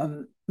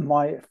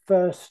 My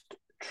first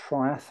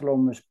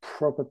triathlon was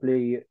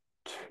probably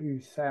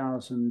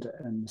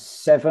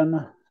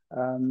 2007.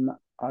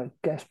 I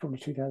guess probably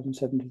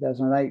 2007,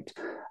 2008.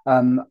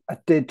 I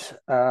did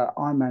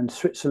Ironman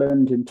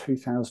Switzerland in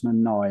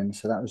 2009.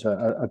 So that was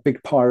a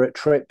big pirate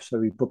trip. So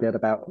we probably had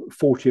about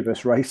 40 of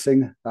us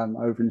racing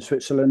over in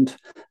Switzerland.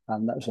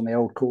 That was on the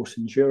old course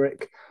in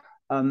Zurich.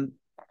 And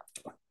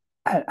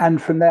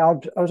from there, I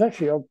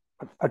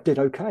did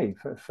okay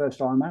for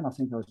first Ironman. I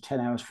think I was 10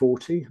 hours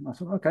 40. And I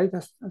thought, okay,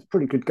 that's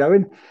pretty good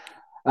going.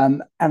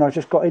 And I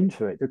just got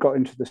into it. I got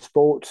into the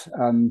sport,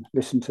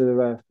 listened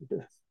to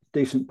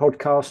decent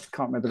podcast.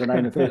 Can't remember the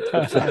name of it.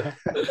 But,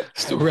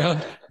 still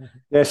around?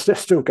 Yeah,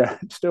 still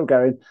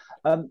going.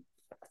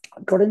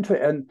 Got into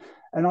it,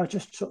 and I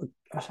just sort of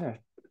I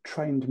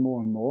trained more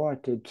and more. I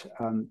did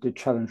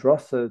Challenge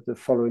Roth the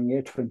following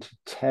year,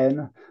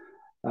 2010.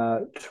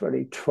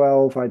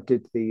 2012, I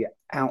did the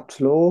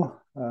Outlaw,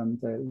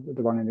 the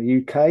one in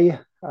the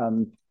UK.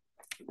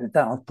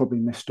 That I've probably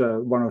missed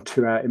 1 or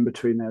 2 out in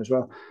between there as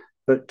well.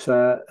 But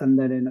and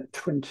then in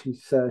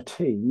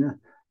 2013.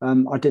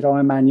 I did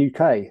Ironman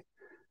UK,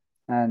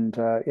 and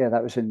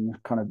that was in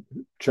kind of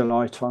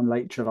July time,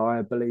 late July,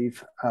 I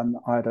believe.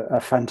 I had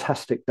a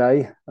fantastic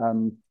day,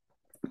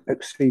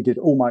 exceeded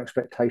all my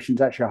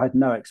expectations. Actually, I had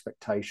no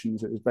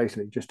expectations. It was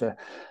basically just to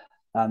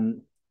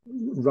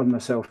run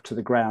myself to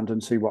the ground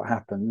and see what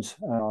happens.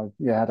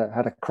 Had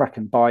a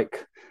cracking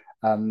bike.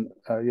 A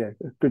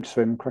good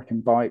swim,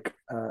 cracking bike,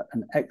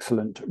 an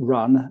excellent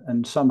run,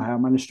 and somehow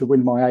managed to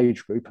win my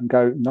age group and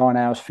go 9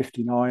 hours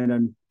 59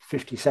 and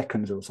 50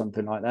 seconds or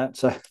something like that.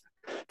 So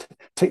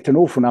ticked an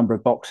awful number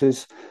of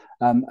boxes,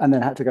 and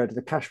then had to go to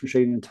the cash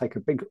machine and take a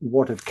big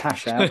wad of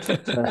cash out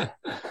to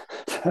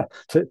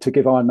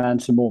give Ironman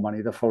some more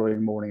money the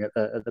following morning at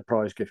the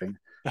prize giving.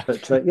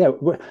 But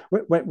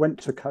went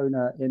to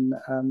Kona in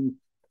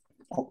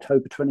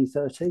October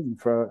 2013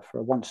 for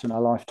a once in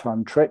a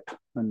lifetime trip,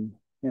 and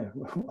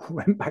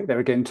went back there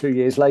again 2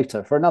 years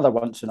later for another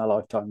once in a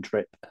lifetime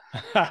trip.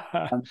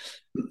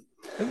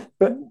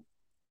 But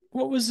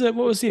what was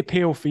the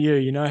appeal for you?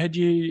 You know, were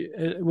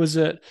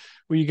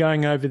you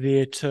going over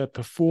there to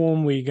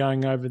perform? Were you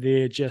going over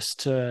there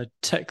just to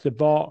tick the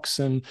box?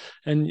 And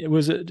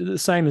was it the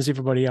same as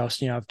everybody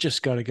else? You know, I've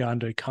just got to go and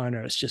do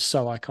Kona. It's just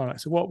so iconic.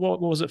 So what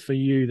was it for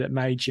you that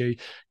made you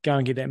go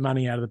and get that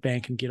money out of the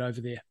bank and get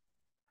over there?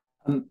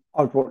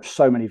 I've watched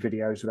so many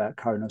videos about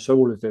Kona, so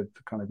all of the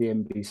kind of the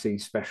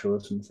NBC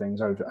specials and things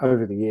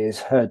over the years.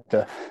 Heard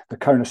the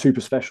Kona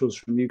super specials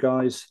from you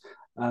guys,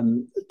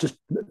 just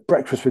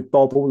Breakfast with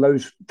Bob, all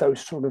those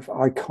sort of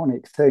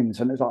iconic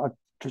things. And it's like,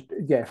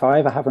 if I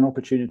ever have an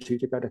opportunity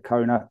to go to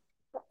Kona,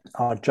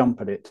 I'll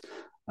jump at it.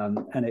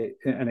 And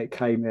it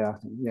came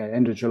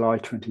end of July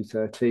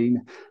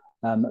 2013.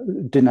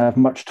 Didn't have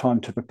much time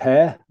to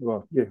prepare.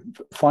 Well,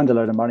 find a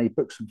load of money,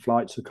 book some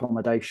flights,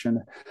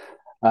 accommodation.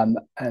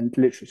 And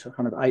literally, so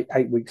kind of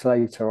eight weeks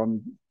later,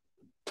 on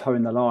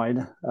towing the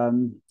line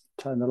on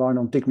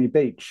Digby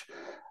Beach.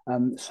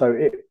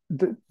 So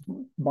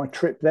my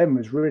trip then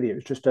was really, it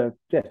was just to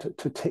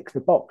tick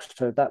the box.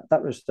 So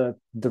that was the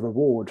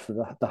reward for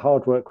the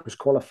hard work was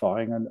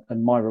qualifying,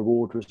 and my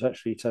reward was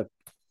actually to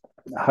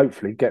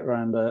hopefully get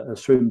around a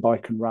swim,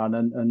 bike and run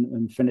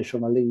and finish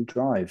on a lead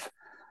drive.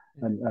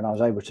 And I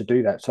was able to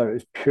do that. So it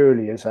was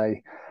purely as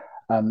a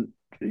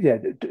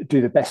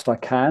do the best I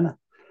can,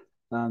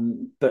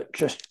 but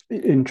just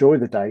enjoy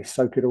the day,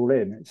 soak it all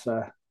in. It's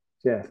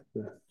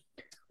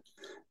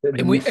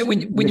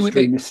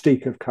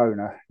mystique of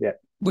Kona. Yeah.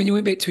 When you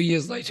went back 2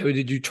 years later,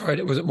 did you try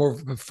it? Was it more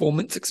of a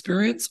performance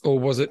experience, or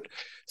was it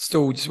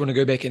still just want to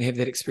go back and have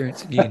that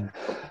experience again?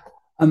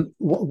 2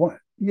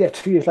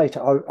 years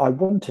later, I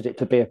wanted it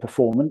to be a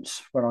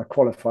performance when I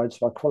qualified.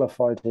 So I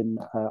qualified in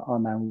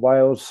Ironman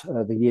Wales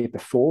the year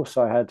before.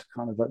 So I had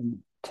kind of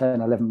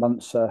 10, 11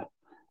 months,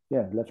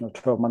 11 or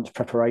 12 months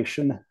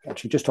preparation,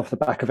 actually just off the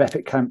back of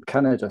Epic Camp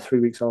Canada. 3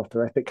 weeks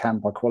after Epic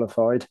Camp, I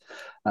qualified.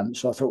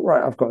 So I thought,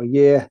 right, I've got a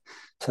year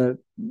to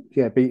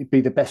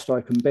be the best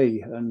I can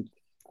be. And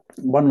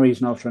one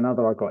reason after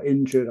another, I got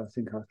injured. I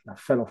think I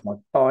fell off my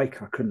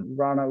bike. I couldn't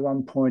run at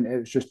one point. It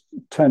was just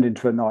turned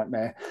into a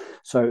nightmare.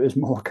 So it was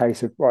more a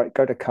case of, right,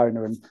 go to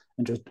Kona and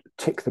just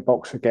tick the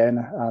box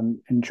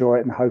again, enjoy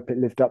it and hope it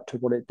lived up to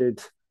what it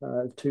did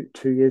 2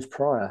 years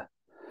prior.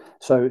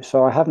 So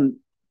I haven't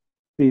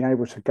been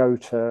able to go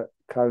to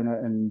Kona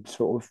and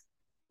sort of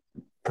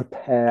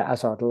prepare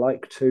as I'd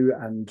like to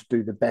and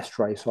do the best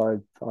race I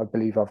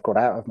believe I've got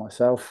out of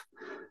myself.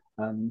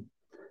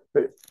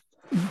 But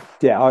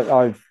yeah,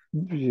 I've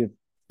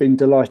been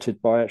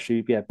delighted by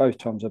actually, both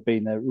times I've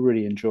been there,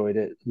 really enjoyed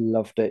it,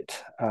 loved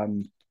it.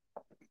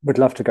 Would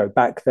love to go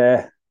back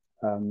there.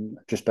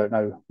 Just don't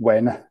know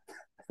when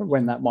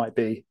that might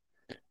be.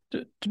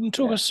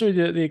 Talk us through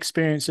the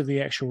experience of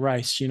the actual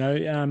race.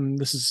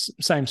 This is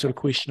the same sort of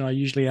question I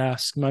usually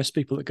ask most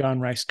people that go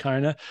and race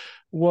Kona.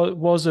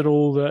 Was it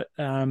all that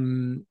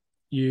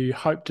you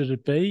hoped it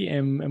would be,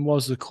 and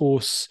was the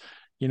course,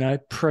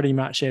 pretty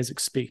much as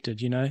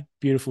expected?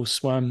 Beautiful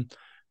swim,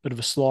 bit of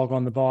a slog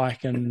on the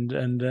bike, and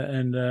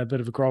a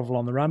bit of a grovel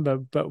on the run.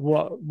 But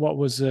what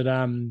was it?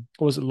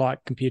 What was it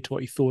like compared to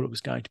what you thought it was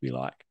going to be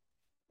like?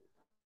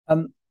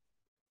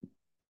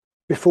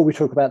 Before we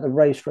talk about the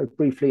race very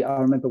briefly, I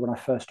remember when I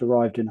first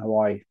arrived in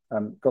Hawaii,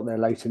 got there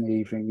late in the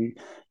evening,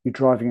 you're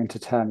driving into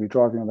town, you're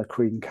driving on the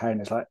Queen K,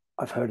 and it's like,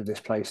 I've heard of this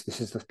place. This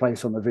is the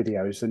place on the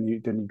videos.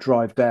 And then you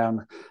drive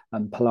down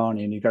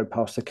Palani and you go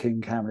past the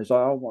King Cam, and it's like,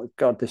 oh my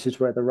God, this is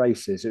where the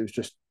race is. It was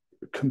just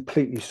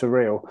completely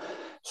surreal.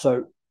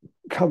 So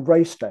come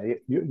race day,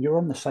 you're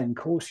on the same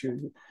course.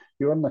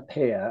 You're on the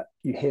pier,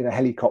 you hear the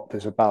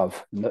helicopters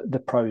above, and the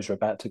pros are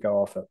about to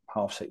go off at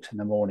 6:30 in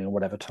the morning or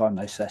whatever time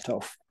they set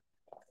off.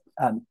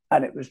 And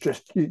it was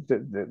just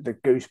the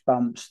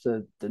goosebumps,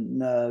 the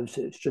nerves.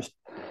 It's just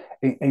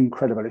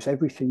incredible. It's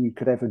everything you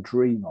could ever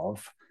dream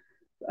of.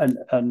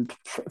 And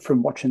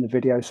from watching the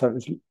video, so it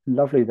was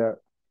lovely that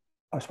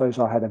I suppose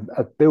I had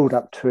a build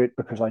up to it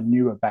because I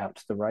knew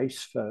about the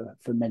race for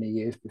many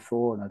years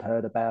before and I'd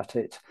heard about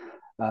it.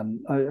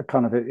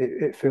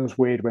 It feels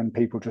weird when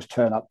people just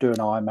turn up, do an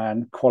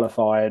Ironman,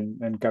 qualify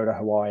and go to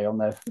Hawaii on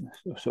their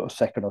sort of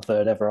second or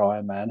third ever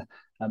Ironman,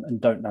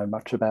 and don't know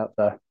much about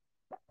the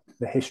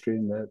history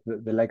and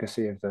the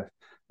legacy of the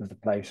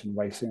place and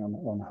racing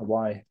on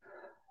Hawaii.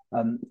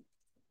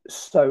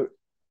 So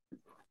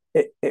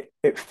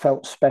it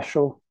felt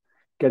special.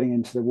 Getting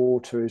into the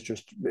water is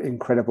just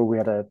incredible.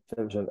 There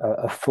was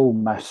a full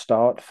mass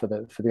start for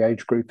the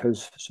age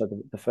groupers. So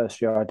the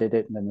first year I did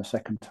it, and then the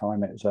second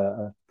time it was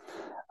a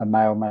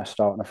male mass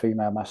start and a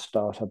female mass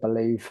start, I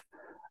believe.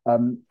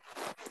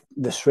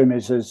 The swim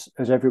is as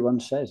everyone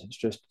says. It's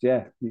just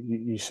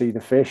you see the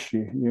fish.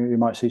 You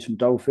might see some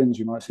dolphins.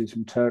 You might see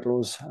some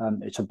turtles.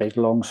 It's a big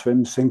long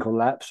swim, single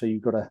lap. So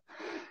you've got to.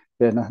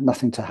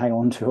 Nothing to hang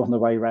on to on the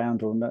way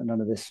round, or none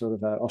of this sort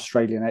of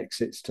Australian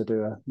exits to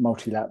do a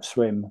multi-lap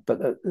swim. But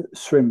the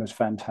swim was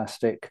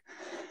fantastic.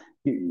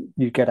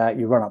 You get out,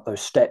 you run up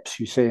those steps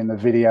you see in the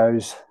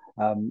videos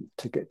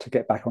to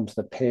get back onto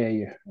the pier.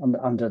 You're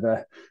under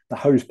the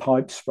hose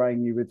pipe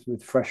spraying you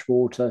with fresh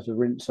water to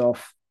rinse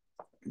off.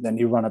 Then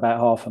you run about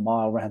half a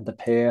mile around the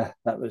pier.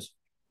 It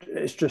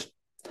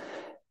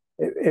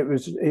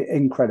was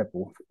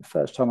incredible. The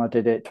first time I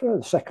did it,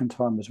 the second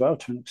time as well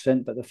to an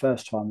extent, but the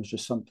first time was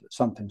just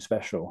something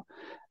special.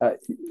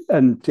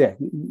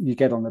 You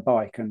get on the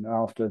bike, and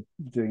after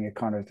doing a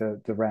kind of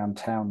the round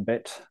town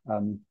bit,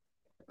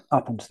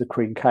 up onto the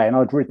Queen K, and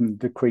I'd ridden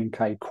the Queen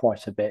K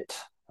quite a bit.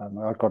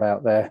 I got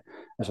out there,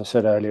 as I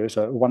said earlier, it was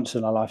a once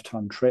in a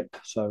lifetime trip.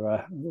 So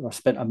I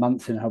spent a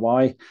month in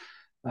Hawaii.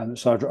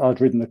 So I'd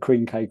ridden the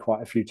Queen K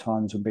quite a few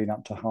times and been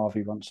up to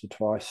Harvey once or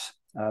twice.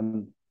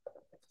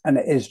 And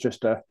it is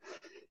just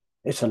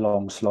it's a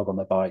long slog on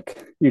the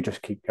bike. You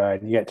just keep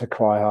going. You get to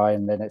Kawaihae,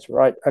 and then it's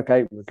right.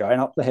 Okay, we're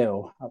going up the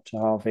hill up to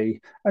Harvey,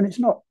 and it's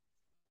not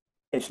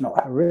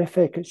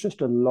horrific. It's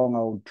just a long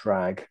old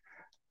drag.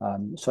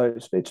 So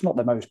it's not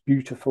the most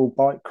beautiful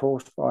bike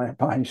course by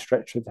any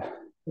stretch of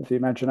the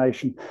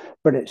imagination.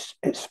 But it's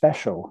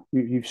special.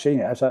 You've seen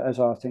it as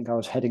I think I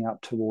was heading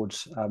up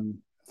towards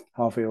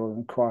Harveyall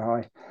and Quai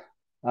High.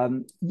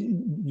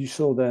 You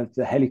saw the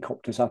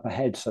helicopters up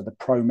ahead, so the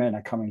pro men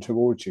are coming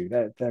towards you.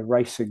 They're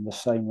racing the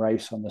same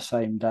race on the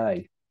same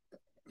day,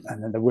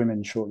 and then the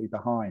women shortly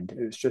behind.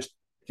 It was just,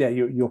 yeah,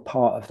 you're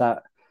part of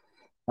that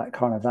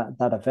kind of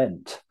that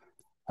event.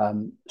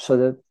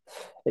 So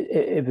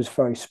it was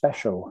very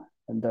special,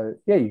 and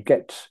yeah, you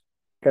get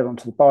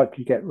onto the bike,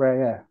 you get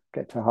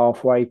to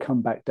halfway,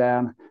 come back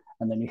down,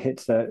 and then you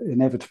hit the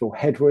inevitable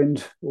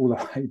headwind all the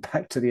way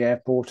back to the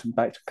airport and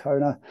back to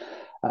Kona.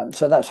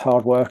 So that's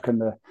hard work,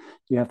 and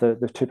you have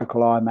the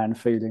typical Ironman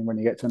feeling when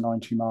you get to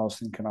 90 miles,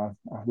 thinking, I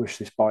wish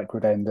this bike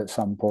would end at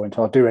some point.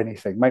 I'll do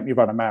anything. Make me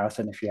run a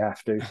marathon if you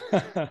have to.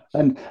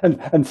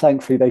 and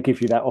thankfully they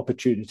give you that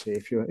opportunity.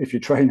 If your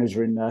trainers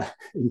are in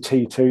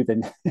T2,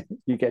 then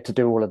you get to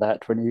do all of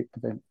that when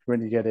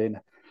you get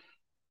in.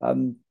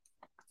 And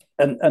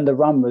the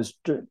run was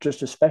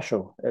just as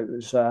special. It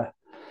was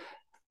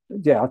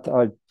yeah,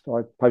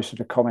 I posted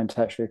a comment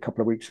actually a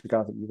couple of weeks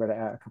ago. I think you read it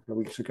out a couple of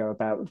weeks ago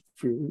about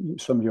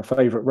some of your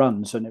favourite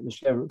runs, and it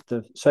was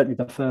certainly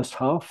the first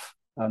half,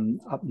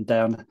 up and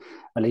down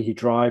Ali'i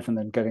Drive, and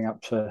then going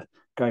up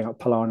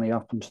Palani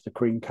up into the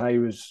Queen K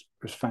was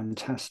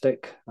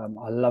fantastic.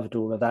 I loved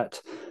all of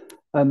that.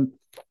 The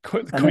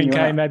Queen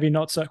K maybe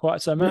not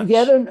quite so much.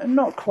 Yeah,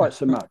 not quite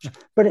so much,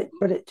 but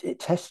it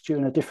tests you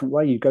in a different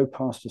way. You go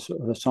past a sort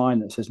of a sign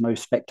that says no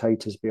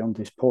spectators beyond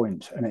this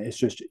point, and it's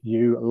just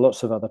you,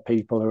 lots of other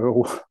people are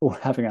all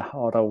having a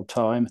hard old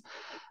time,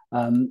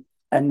 and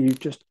you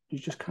just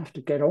have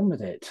to get on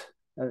with it.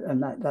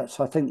 And I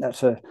think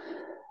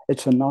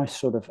it's a nice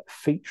sort of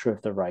feature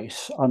of the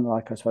race,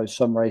 unlike I suppose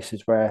some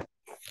races where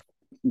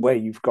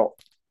you've got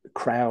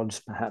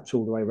crowds perhaps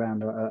all the way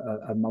around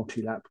a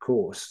multi-lap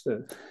course.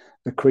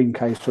 The Queen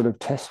K sort of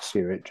tests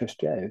you. It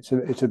just, yeah,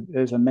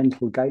 there's a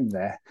mental game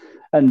there,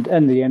 and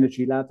the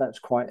Energy Lab, that's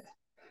quite,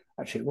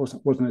 actually it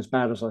wasn't as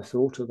bad as I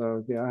thought,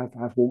 although yeah,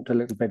 I've walked a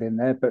little bit in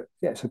there, but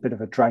yeah, it's a bit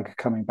of a drag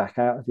coming back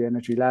out of the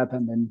Energy Lab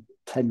and then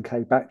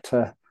 10K back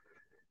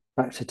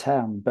to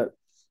town. But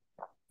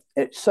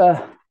it's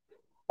I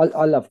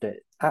loved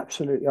it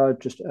absolutely. I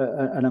just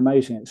an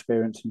amazing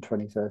experience in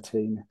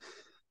 2013.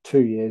 2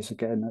 years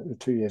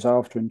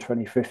after in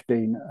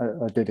 2015,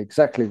 I did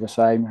exactly the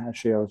same.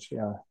 Actually,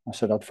 I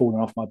said I'd fallen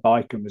off my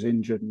bike and was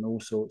injured and all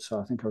sorts. So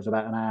I think I was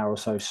about an hour or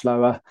so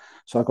slower.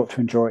 So I got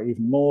to enjoy it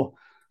even more.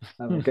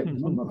 Get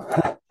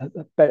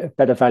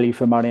better value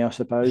for money, I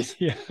suppose.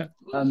 Yeah.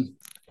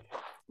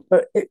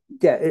 But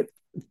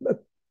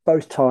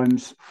both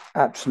times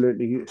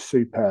absolutely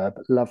superb.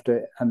 Loved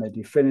it. And then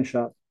you finish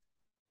up,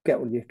 get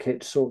all your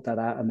kit, sort that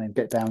out, and then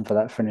get down for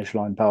that finish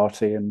line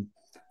party and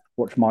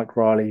watch Mike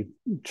Riley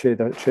cheer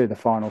the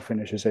final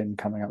finishers in,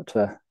 coming up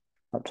to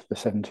the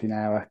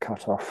 17-hour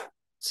cutoff.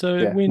 So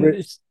yeah.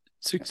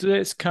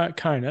 It's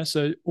Kona,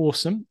 so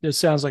awesome. It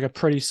sounds like a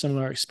pretty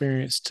similar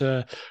experience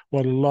to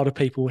what a lot of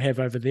people have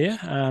over there.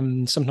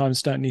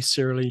 Sometimes don't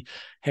necessarily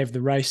have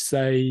the race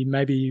they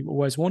maybe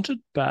always wanted,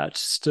 but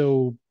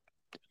still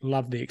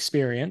love the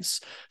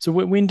experience. So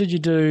when did you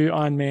do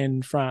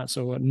Ironman France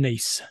or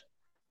Nice?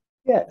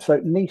 Yeah, so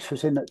Nice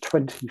was in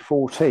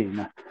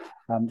 2014.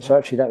 So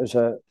actually that was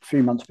a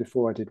few months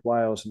before I did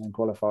Wales and then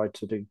qualified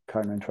to do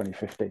Kona in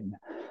 2015.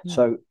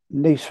 So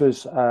Nice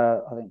was, I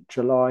think,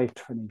 July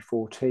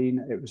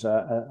 2014. It was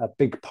a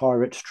big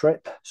pirates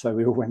trip. So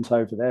we all went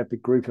over there, a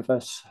big group of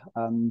us.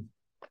 And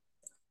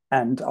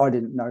I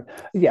didn't know.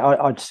 Yeah,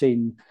 I'd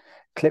seen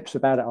clips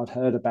about it. I'd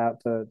heard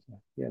about the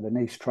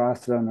Nice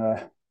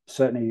Triathlon.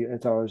 Certainly,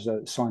 as I was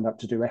signed up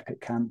to do Epic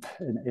Camp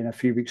in a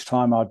few weeks'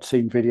 time, I'd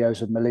seen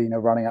videos of Melina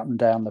running up and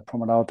down the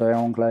Promenade des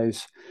Anglais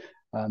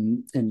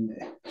in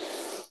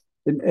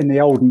the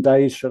olden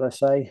days, should I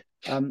say.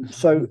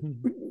 So,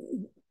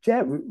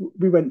 yeah,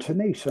 we went to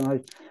Nice,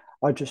 and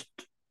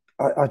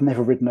I'd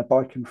never ridden a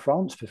bike in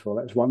France before.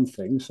 That's one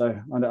thing. So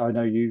I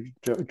know you,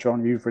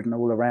 John, you've ridden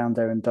all around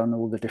there and done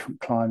all the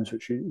different climbs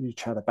which you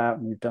chat about,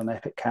 and you've done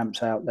epic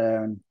camps out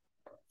there, and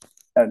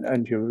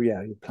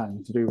you're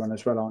planning to do one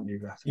as well, aren't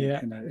you? I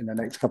think, in the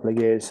next couple of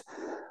years.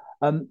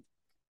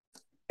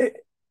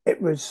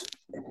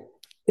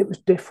 It was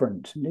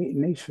different.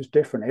 Nice was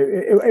different.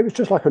 It was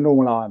just like a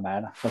normal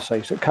Ironman, I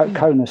say. So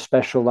Kona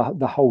special.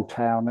 The whole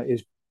town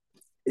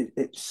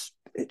it's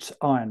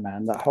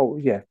Ironman. That whole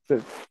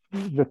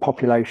the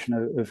population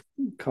of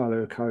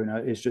Kailua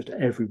Kona is just,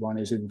 everyone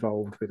is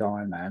involved with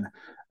Ironman.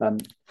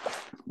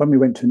 When we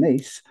went to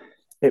Nice,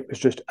 it was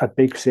just a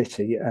big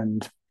city,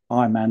 and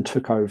Ironman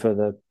took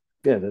over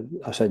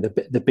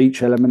the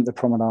beach element, the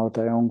Promenade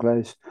des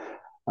Anglais.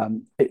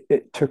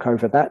 It took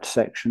over that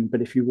section,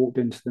 but if you walked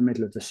into the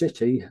middle of the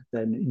city,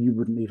 then you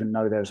wouldn't even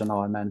know there was an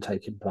Ironman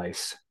taking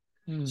place.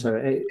 So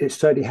it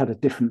certainly had a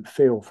different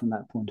feel from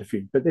that point of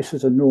view. But this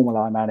was a normal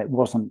Ironman. It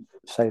wasn't,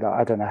 say, like,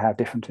 I don't know how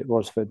different it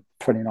was for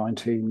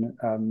 2019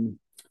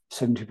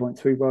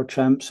 70.3 World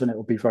Champs, and it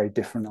will be very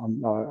different,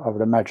 I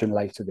would imagine,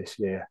 later this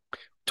year.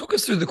 Talk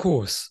us through the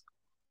course.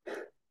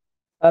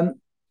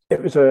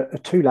 It was a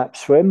 2-lap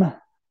swim,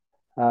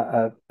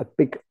 a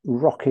big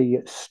rocky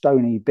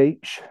stony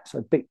beach,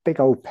 so big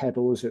old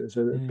pebbles. It was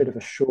a bit of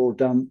a shore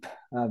dump.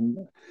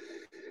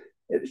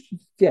 It was,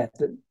 yeah,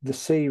 the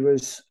sea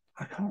was,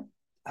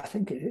 I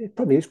think it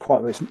probably is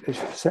quite,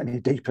 it's certainly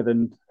deeper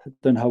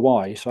than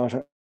Hawaii. So I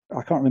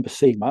can't remember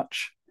seeing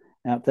much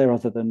out there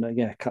other than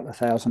a couple of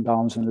thousand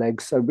arms and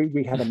legs. So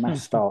we had a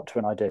mass start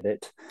when I did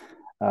it.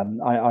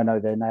 I know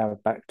they're now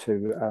back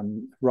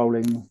to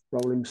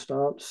rolling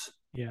starts.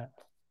 Yeah.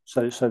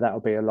 So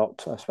that'll be a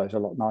lot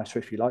nicer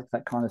if you like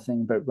that kind of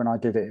thing. But when I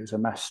did it, it was a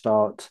mass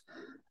start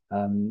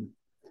on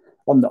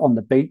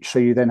the beach. So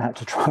you then had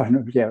to try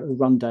and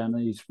run down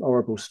these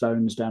horrible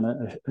stones down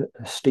a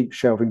steep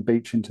shelving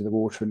beach into the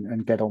water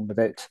and get on with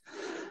it.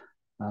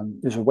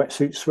 There's a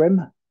wetsuit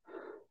swim,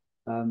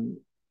 and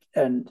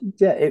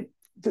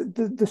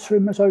the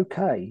swim was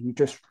okay. You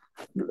just,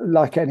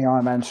 like any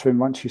Ironman swim,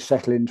 once you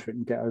settle into it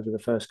and get over the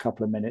first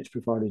couple of minutes,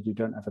 provided you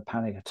don't have a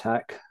panic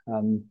attack,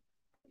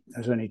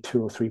 there's only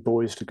 2 or 3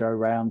 buoys to go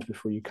around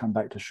before you come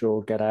back to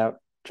shore, get out,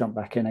 jump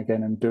back in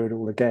again, and do it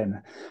all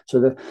again.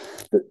 So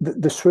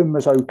the swim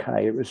was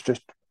okay. It was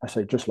just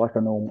like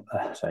a normal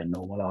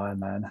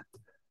Ironman.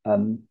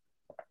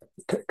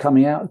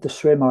 Coming out of the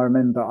swim, I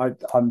remember,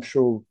 I'm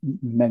sure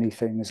many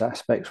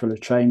aspects will have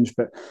changed,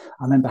 but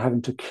I remember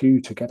having to queue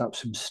to get up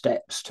some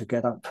steps to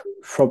get up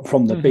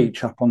from the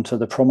beach up onto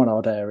the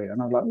promenade area.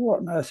 And I was like, what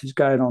on earth is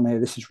going on here?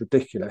 This is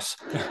ridiculous.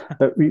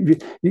 But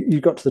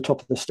you got to the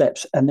top of the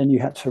steps, and then you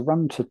had to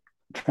run to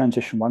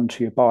transition one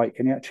to your bike,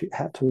 and you actually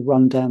had to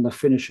run down the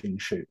finishing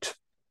chute.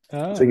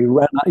 Oh. So you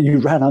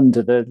ran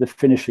under the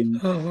finishing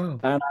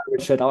banner,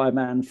 which said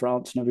Ironman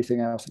France and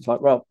everything else. It's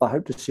like, well, I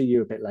hope to see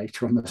you a bit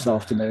later on this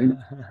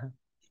afternoon.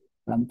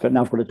 But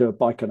now I've got to do a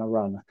bike and a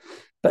run.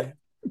 But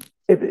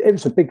it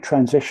was a big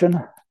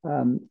transition.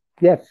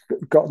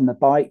 Got on the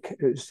bike.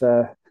 It was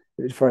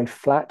very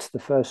flat. The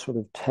first sort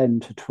of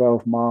 10 to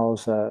 12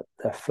 miles they're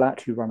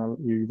flat. You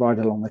ride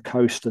along the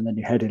coast, and then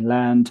you head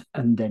inland,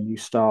 and then you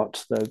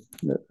start the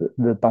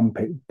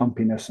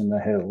bumpiness and the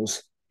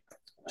hills.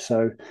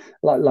 So,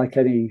 like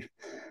any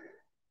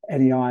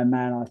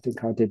Ironman, I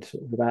think I did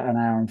sort of about an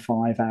hour and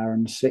 5, hour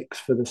and 6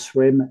 for the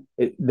swim.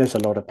 There's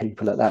a lot of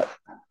people at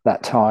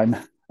that time,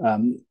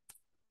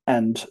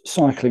 and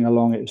cycling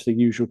along, it was the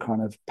usual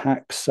kind of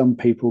packs. Some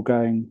people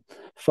going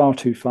far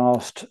too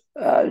fast.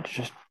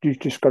 You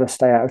just got to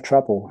stay out of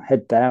trouble,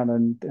 head down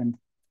and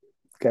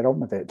get on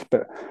with it.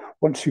 But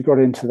once you got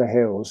into the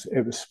hills,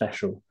 it was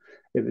special.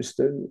 It was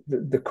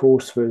the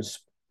course was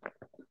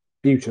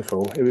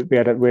beautiful. We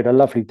had a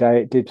lovely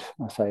day. It did,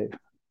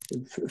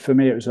 for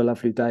me, it was a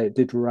lovely day. It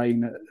did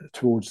rain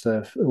for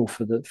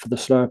the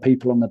slower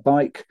people on the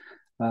bike,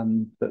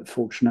 but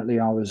fortunately,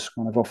 I was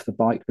kind of off the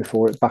bike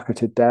before it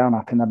bucketed down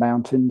up in the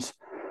mountains.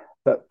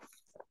 But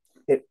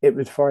it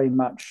was very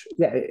much,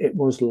 it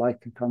was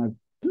like a kind of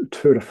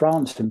Tour de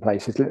France in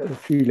places. A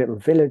few little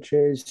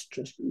villages,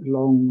 just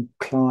long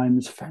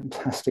climbs,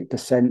 fantastic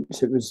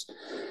descents. It was.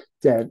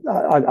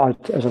 I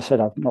as I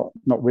said, I've not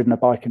ridden a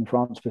bike in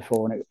France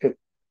before, and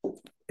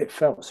it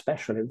felt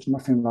special. It was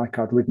nothing like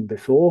I'd ridden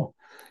before.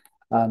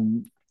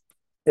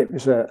 It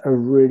was a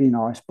really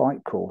nice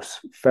bike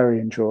course, very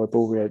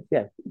enjoyable. We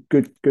had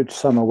good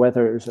summer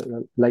weather. It was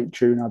late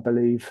June, I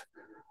believe.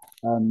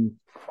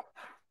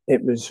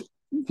 It was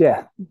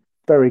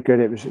very good.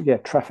 It was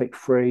traffic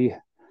free.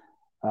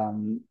 I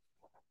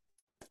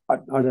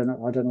don't know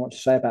what to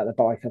say about the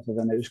bike other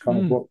than it was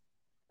kind of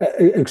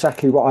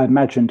exactly what I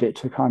imagined it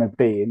to kind of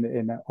be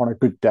on a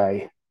good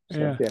day.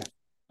 So,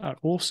 Oh,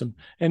 awesome.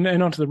 And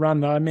onto the run,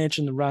 though, I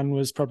imagine the run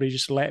was probably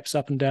just laps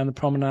up and down the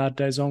Promenade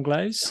des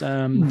Anglais.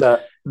 The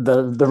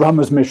run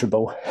was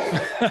miserable.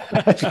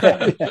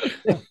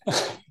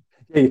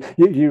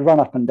 You run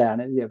up and down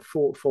it.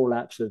 Four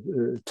laps of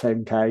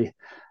 10K.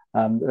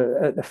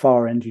 At the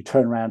far end, you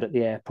turn around at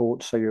the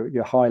airport. So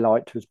your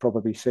highlight was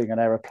probably seeing an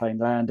aeroplane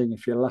landing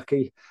if you're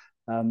lucky.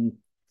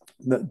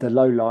 The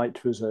low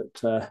light was at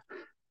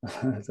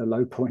the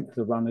low point of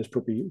the run is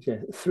probably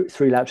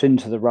 3 laps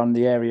into the run.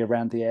 The area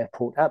around the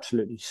airport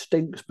absolutely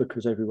stinks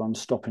because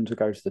everyone's stopping to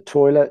go to the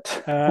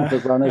toilet.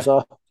 The runners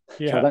are.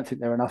 So I don't think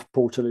there are enough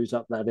portaloos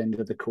up that end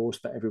of the course,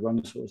 but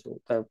everyone sort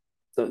of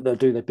they'll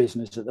do their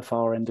business at the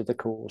far end of the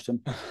course,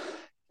 and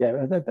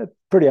they're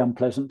pretty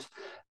unpleasant.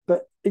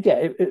 But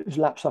it was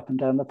laps up and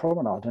down the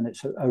promenade, and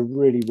it's a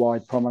really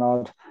wide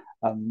promenade.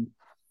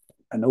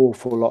 An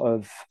awful lot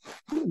of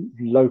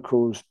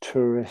locals,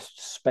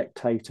 tourists,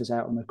 spectators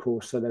out on the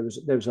course. So there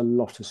was a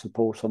lot of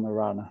support on the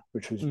run,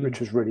 which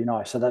was really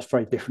nice. So that's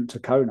very different to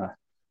Kona,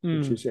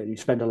 which is you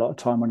spend a lot of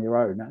time on your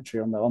own actually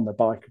on the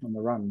bike and on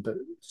the run. But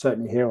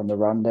certainly here on the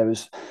run, there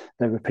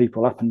were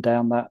people up and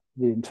down the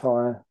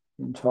entire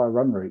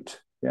run route.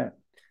 Yeah.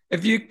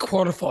 Have you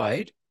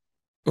qualified,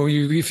 or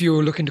if you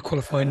were looking to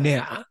qualify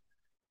now,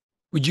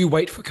 would you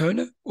wait for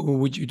Kona or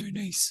would you do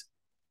Nice?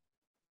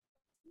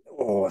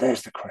 Oh,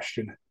 there's the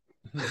question.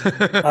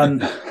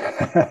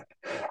 Because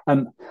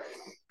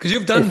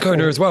you've done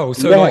Kona as well,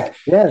 so done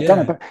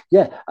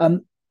it.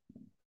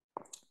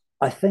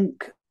 I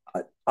think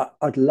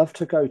I'd love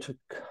to go to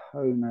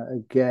Kona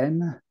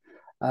again.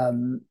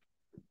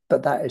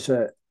 But that is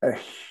a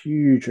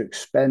huge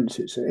expense.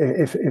 It's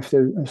if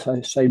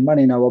the say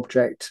money no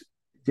object,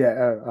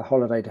 yeah, a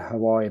holiday to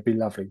Hawaii would be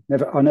lovely.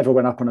 I never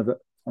went up on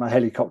a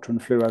helicopter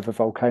and flew over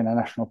Volcano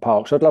National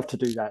Park, so I'd love to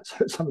do that.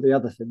 So some of the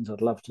other things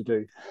I'd love to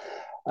do,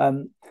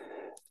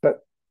 but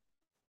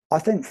I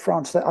think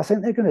France. I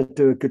think they're going to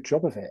do a good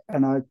job of it,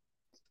 and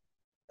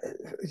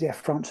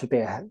France would be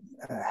a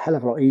hell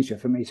of a lot easier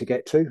for me to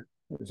get to.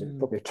 It was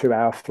probably a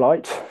 2-hour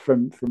flight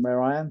from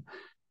where I am.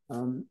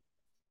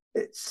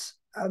 It's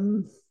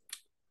I'd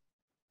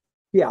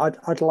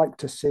like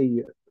to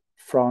see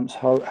France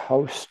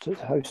host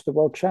the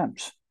world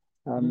champs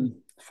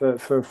for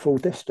a full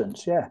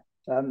distance. Yeah.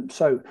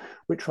 So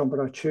which one would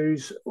I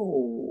choose?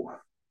 Oh,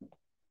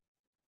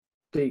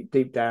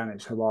 deep down,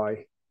 it's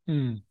Hawaii.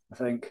 I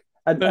think.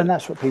 And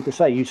that's what people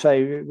say. You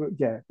say,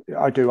 yeah,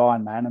 I do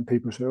Ironman, and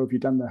people say, oh, have you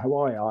done the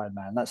Hawaii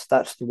Ironman?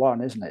 That's the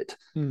one, isn't it?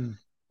 And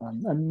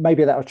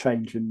maybe that'll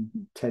change in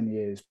 10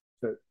 years,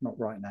 but not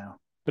right now.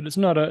 But it's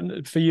not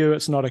for you.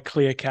 It's not a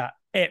clear cut,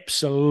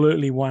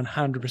 absolutely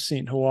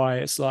 100%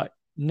 Hawaii. It's like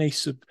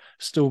Nice would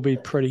still be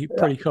pretty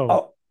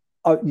cool.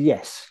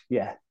 Yes,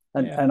 yeah.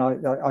 And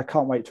I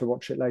can't wait to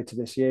watch it later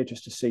this year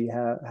just to see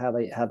how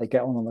they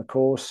get on the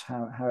course,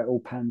 how it all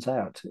pans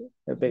out.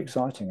 It'll be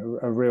exciting.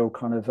 A real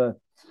kind of a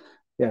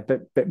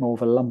bit more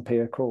of a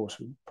lumpier course,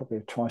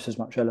 probably twice as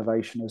much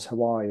elevation as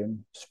Hawaii and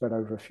spread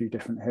over a few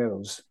different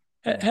hills.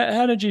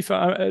 How did you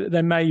find?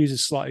 They may use a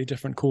slightly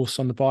different course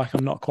on the bike.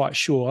 I'm not quite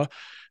sure,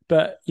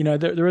 but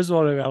there is a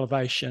lot of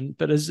elevation.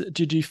 But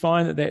did you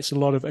find that that's a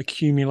lot of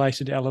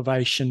accumulated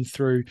elevation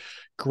through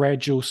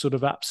gradual sort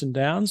of ups and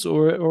downs,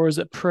 or is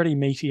it pretty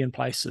meaty in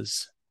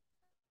places?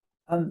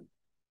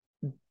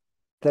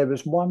 There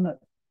was one.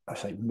 I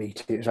say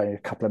meaty. It was only a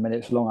couple of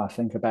minutes long. I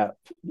think about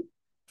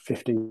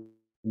 50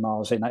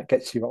 miles in. That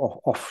gets you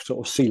off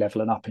sort of sea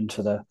level and up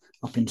into the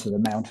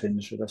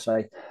mountains, should I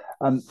say?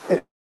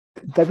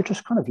 They were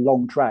just kind of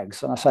long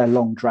drags, and I say a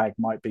long drag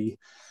might be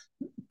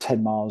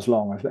 10 miles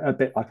long, a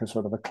bit like a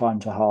sort of a climb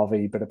to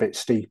Harvey, but a bit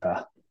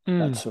steeper,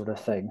 that sort of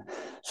thing.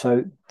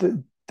 So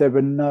there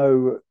were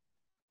no.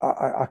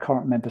 I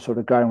can't remember sort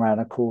of going around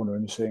a corner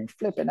and saying,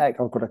 flipping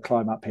heck, I've got to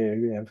climb up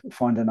here,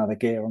 find another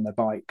gear on the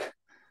bike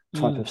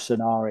type of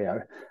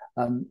scenario.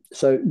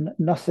 So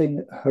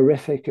nothing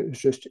horrific. It was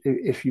just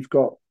if you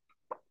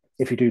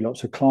do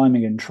lots of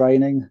climbing and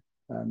training,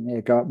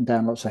 go up and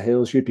down lots of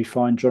hills, you'd be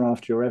fine, John,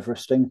 after your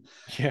Everesting.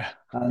 Yeah.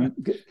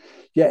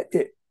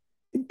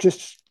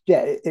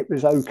 It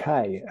was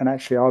okay. And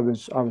actually I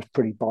was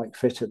pretty bike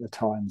fit at the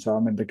time. So I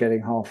remember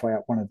getting halfway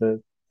up one of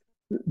the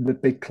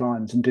big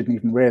climbs and didn't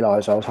even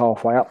realise I was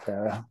halfway up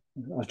there.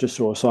 I just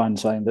saw a sign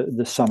saying that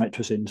the summit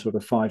was in sort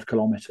of 5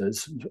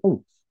 kilometres.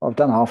 Oh, I've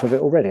done half of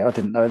it already. I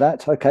didn't know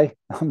that. Okay,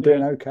 I'm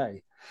doing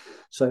okay.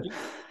 So,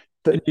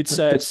 but you'd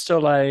say it's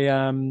still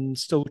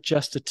still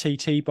just a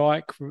TT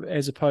bike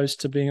as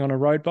opposed to being on a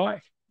road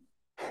bike.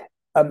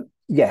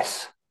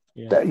 Yes,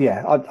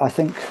 I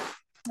think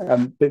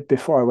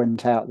before I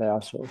went out there, I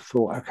sort of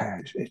thought, okay,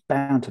 it's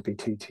bound to be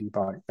TT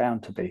bike,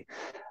 bound to be,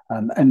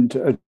 I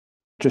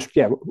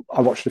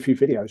watched a few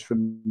videos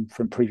from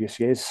previous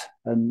years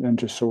and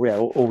just saw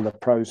all the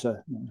pros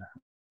are.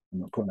 I'm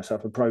not calling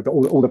myself a pro, but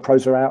all the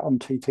pros are out on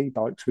TT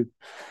bikes with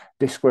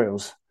disc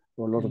wheels,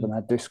 or a lot of them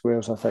had disc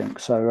wheels, I think.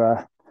 So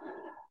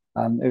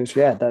it was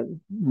that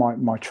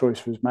my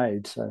choice was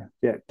made. So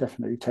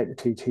definitely take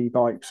the TT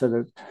bike. So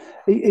that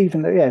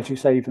even though, as you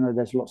say, even though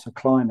there's lots of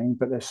climbing,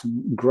 but there's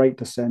some great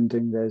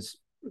descending. There's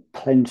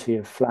plenty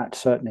of flat,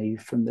 certainly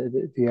from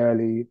the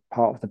early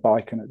part of the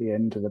bike and at the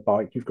end of the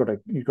bike. You've got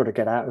to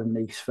get out of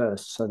Nice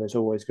first. So there's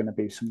always going to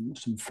be some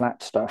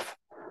flat stuff.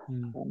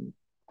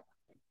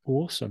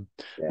 Awesome.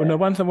 Well, no,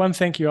 one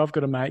thank you I've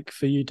got to make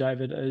for you,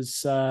 David,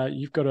 is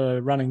you've got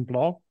a running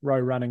blog,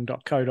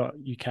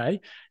 rowrunning.co.uk,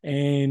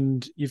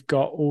 and you've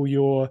got all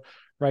your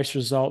race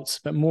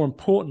results, but more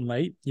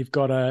importantly, you've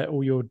got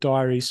all your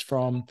diaries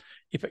from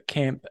Epic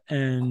Camp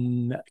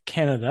in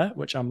Canada,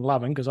 which I'm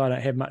loving because I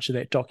don't have much of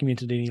that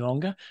documented any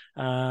longer.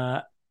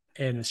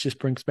 And it just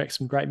brings back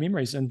some great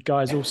memories. And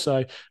guys,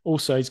 also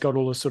he's got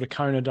all the sort of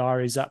Kona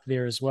diaries up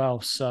there as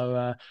well.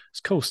 So it's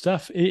cool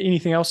stuff.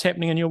 Anything else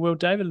happening in your world,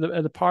 David?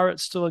 Are the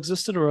pirates still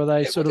existed, or are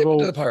they sort of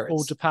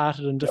all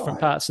departed in different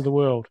parts of the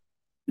world?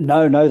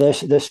 No,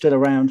 they're still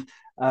around.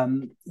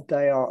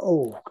 They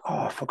are.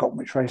 I've forgotten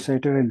which race they're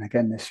doing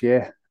again this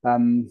year.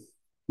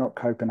 Not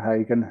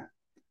Copenhagen.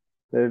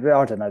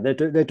 I don't know.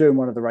 They're doing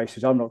one of the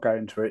races. I'm not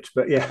going to it,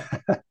 but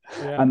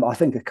I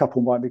think a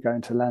couple might be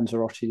going to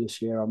Lanzarote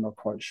this year. I'm not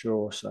quite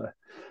sure. So,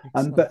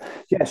 so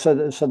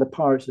the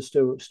pirates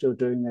are still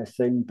doing their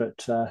thing,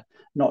 but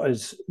not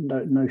as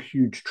no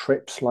huge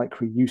trips like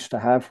we used to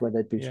have, where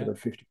there'd be sort of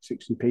 50,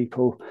 60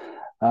 people.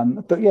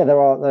 But there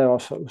are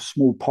sort of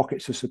small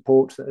pockets of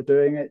support that are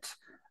doing it.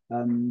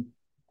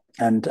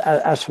 And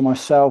as for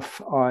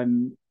myself,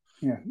 I'm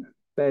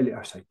barely,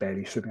 I say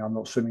barely swimming. I'm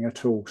not swimming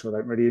at all, so I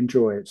don't really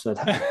enjoy it. So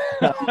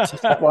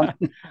that's that one.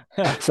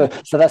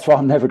 So that's why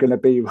I'm never going to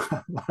be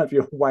one of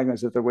your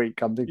wangers of the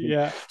week. I'm thinking.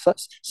 Yeah. So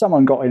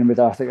someone got in with,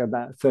 I think,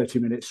 about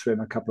 30-minute swim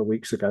a couple of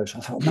weeks ago. So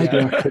I thought maybe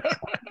I could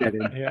get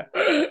in. Yeah.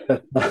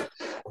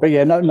 But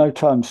yeah, no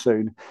time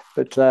soon.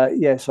 But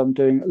yes, I'm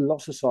doing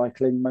lots of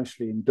cycling,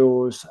 mostly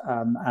indoors,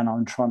 and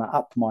I'm trying to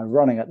up my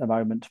running at the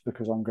moment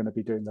because I'm going to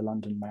be doing the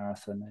London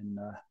Marathon in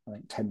I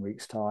think 10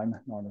 weeks' time,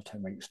 9 or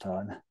 10 weeks'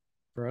 time.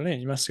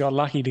 Brilliant. You must have got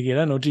lucky to get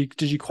in, or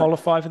did you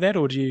qualify for that,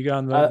 or do you go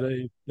on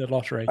the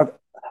lottery?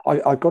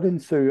 I got in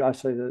through, I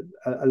say,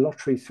 a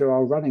lottery through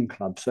our running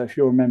club. So if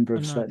you're a member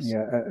of certainly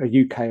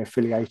a UK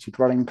affiliated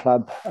running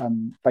club,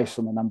 based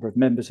on the number of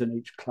members in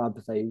each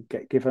club, they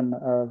get given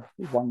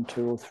 1,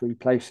 2 or 3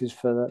 places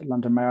for the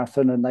London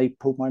Marathon, and they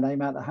pulled my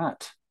name out the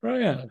hat.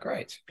 Brilliant. Oh,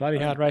 great. Bloody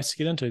hard race to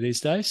get into these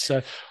days.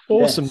 So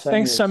awesome. Yeah,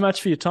 Thanks so much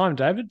for your time,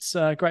 David. It's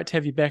great to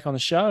have you back on the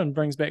show, and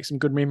brings back some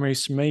good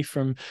memories for me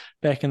from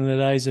back in the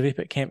days of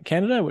Epic Camp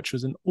Canada, which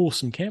was an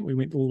awesome camp. We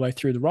went all the way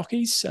through the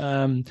Rockies,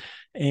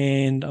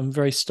 and I'm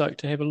very stoked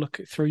to have a look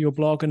through your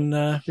blog and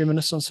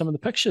reminisce on some of the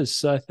pictures.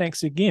 So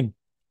thanks again.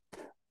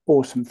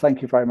 Awesome.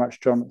 Thank you very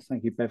much, John.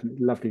 Thank you, Bevan.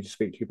 Lovely to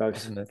speak to you both.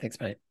 Awesome. Thanks,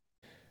 mate.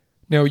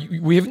 Now,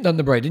 we haven't done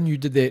the Braden. You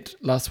did that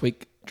last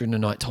week during the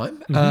night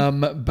time.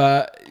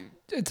 But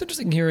it's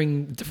interesting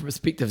hearing different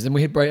perspectives. And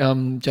we had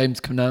James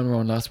Kanana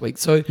on last week.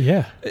 So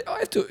yeah, I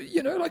have to,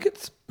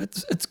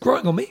 it's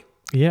growing on me.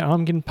 Yeah,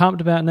 I'm getting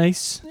pumped about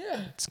Nice.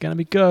 Yeah. It's going to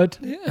be good.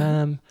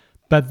 Yeah.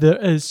 But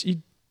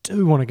you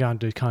do want to go and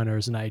do Kona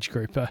as an age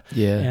grouper.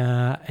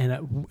 Yeah.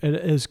 And it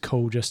is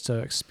cool just to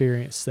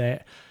experience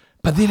that.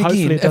 But then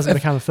hopefully again, it doesn't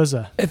become a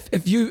fizzer.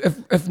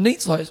 If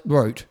Neats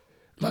wrote,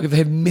 like if they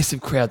have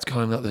massive crowds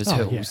coming up those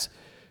hills,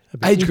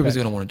 age groupers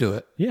are going to want to do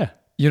it. Yeah.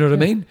 You know what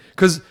I mean?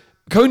 Because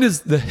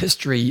Kona's the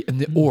history and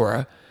the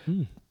aura,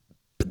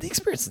 but the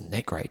experience isn't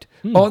that great.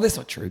 Oh, that's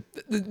not true.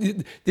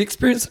 The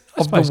experience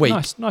of the week.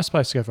 Nice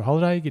place to go for a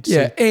holiday. You get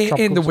to see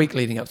and the week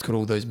leading up to got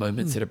all those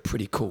moments that are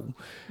pretty cool.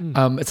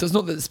 So it's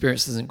not that the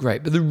experience isn't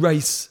great, but the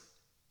race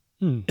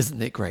isn't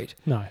that great.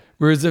 No.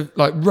 Whereas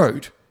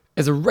road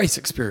as a race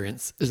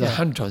experience is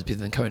 100 times better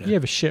than Kona. You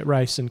have a shit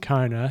race in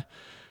Kona,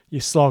 you're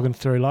slogging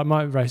through. Like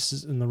my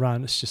races in the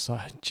run, it's just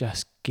like,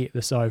 just get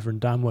this over and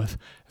done with.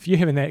 If you're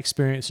having that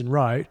experience in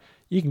road,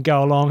 you can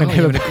go along and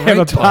have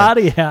a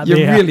party out there.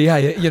 You really are.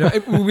 You know,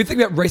 when we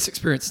think about race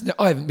experience, now,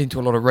 I haven't been to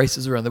a lot of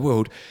races around the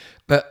world,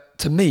 but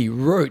to me,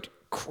 road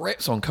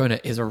craps on Kona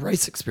as a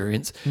race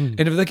experience. And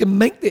if they can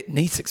make that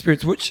Nice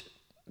experience, which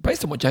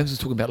based on what James was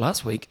talking about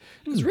last week,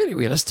 is really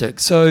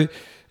realistic. So,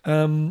 it's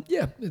going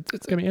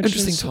to be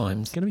interesting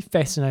times. It's going to be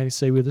fascinating to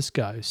see where this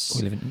goes.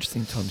 We live in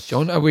interesting times.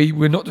 John,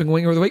 we're not doing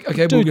Winger of the Week?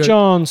 Okay, we'll go.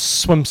 John's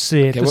swim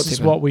set. Okay, this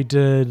is what we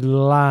did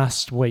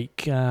last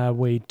week.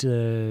 What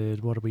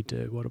did we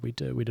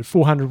do? We did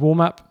 400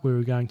 warm up. We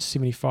were going to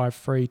 75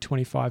 free,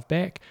 25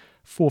 back,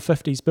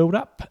 450s build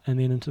up, and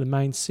then into the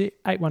main set.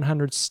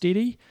 8100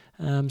 steady.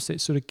 So that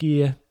sort of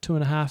gear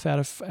 2.5 out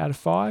of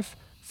 5.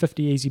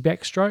 50 easy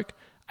backstroke.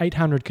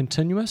 800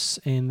 continuous,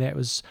 and that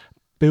was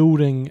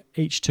building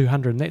each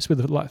 200, and that's where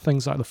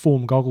things like the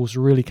form goggles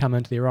really come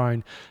into their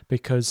own,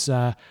 because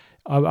I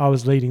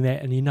was leading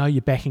that, and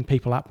you're backing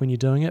people up when you're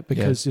doing it,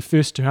 because the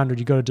first 200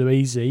 you've got to do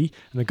easy,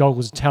 and the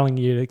goggles are telling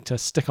you to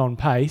stick on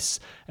pace,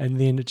 and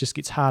then it just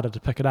gets harder to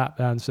pick it up.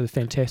 So they're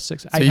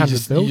fantastic. So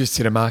 800 you just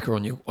set a marker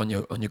on your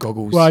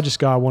goggles. Well, I just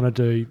go, I want to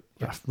do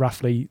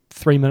roughly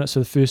 3 minutes for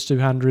the first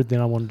 200, then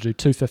I want to do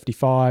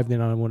 255,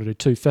 then I want to do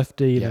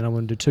 250, then I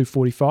want to do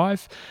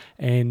 245,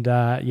 and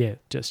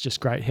just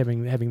great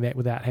having that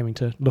without having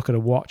to look at a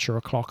watch or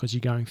a clock as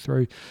you're going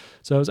through.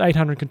 So it was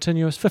 800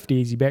 continuous, 50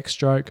 easy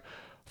backstroke,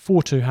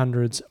 4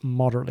 200s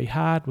moderately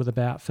hard with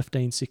about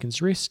 15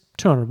 seconds rest,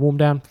 200 warm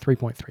down,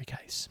 3.3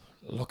 Ks.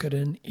 Lock it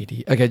in,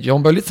 Eddie. Okay,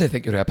 Jumbo, let's say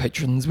thank you to our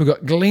patrons. We've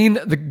got Glenn,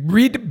 the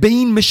Red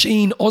Bean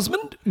Machine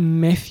Osmond.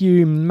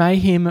 Matthew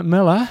Mayhem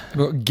Miller.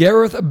 We've got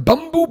Gareth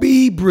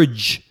Bumblebee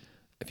Bridge.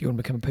 If you want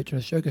to become a patron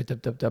of the show, go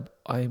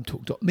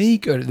www.iamtalk.me.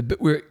 Go to the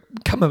bit where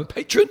become a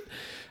patron,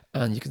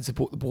 and you can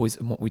support the boys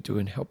and what we do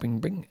in helping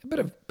bring a bit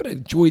of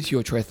joy to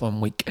your triathlon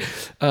week.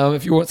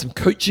 If you want some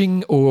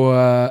coaching,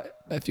 or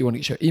if you want to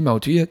get your email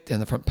to you, down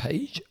the front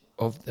page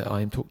of the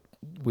I Am Talk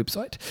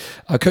website,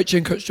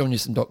 coaching,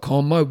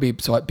 coachjohnnewson.com, my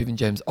website,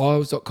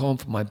 bevanjamesisles.com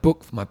for my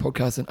book, for my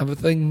podcast and other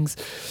things.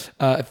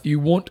 If you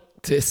want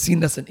to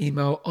send us an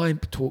email,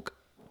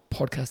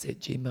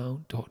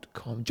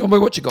 imtalkpodcast@gmail.com. John Boy,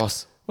 what's your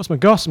goss? What's my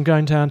goss? I'm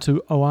going down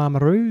to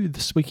Oamaru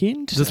this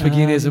weekend. This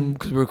weekend,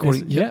 because we're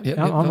recording.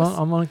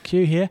 I'm on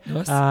cue here.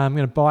 Nice. I'm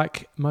going to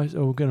bike. We're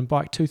going to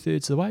bike 2/3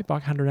 of the way,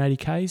 bike 180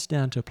 k's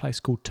down to a place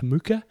called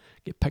Temuka.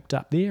 Get picked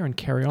up there and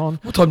carry on.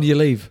 What time do you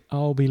leave?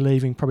 I'll be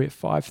leaving probably at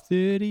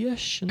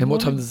 5:30ish. And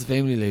what time does the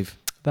family leave?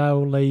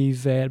 They'll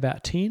leave at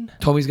about 10.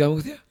 Tommy's going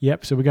with you?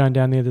 Yep, so we're going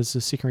down there. There's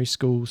a secondary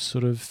school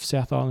sort of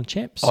South Island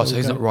champs. So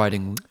he's not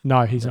riding?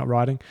 No, he's not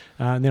riding.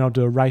 And then I'll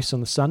do a race on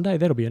the Sunday.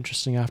 That'll be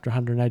interesting after a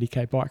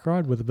 180k bike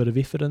ride with a bit of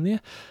effort in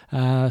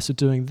there. So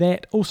doing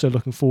that. Also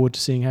looking forward to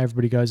seeing how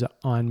everybody goes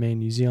at Ironman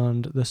New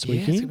Zealand this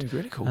weekend. It's going to be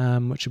really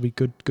cool. Which will be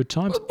good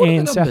times. What are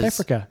and the South numbers?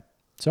 Africa.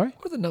 Sorry?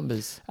 What are the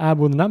numbers?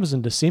 Well, the numbers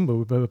in December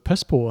were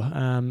piss poor.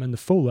 In the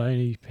full, they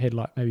only had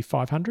like maybe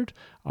 500.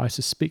 I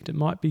suspect it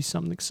might be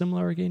something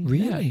similar again.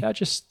 Really? Yeah,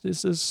 just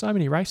there's so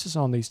many races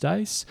on these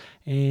days,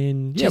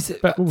 and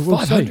Jeez, but we'll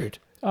 500. see.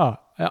 Oh,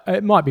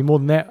 it might be more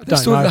than that. They've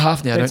still got the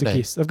half now, That's don't a they?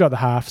 guess. They've got the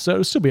half, so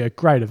it'll still be a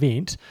great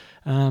event.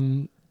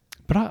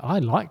 But I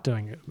like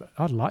doing it.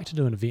 I'd like to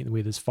do an event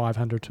where there's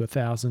 500 to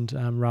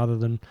 1,000 rather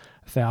than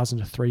 1,000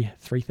 to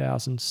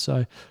 3,000.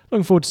 So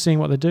looking forward to seeing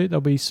what they do.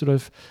 They'll be sort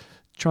of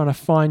trying to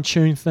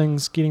fine-tune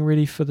things, getting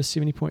ready for the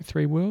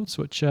 70.3 Worlds,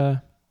 which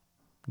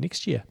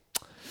next year.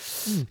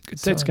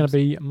 That's going to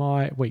be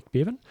my week,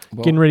 Bevan.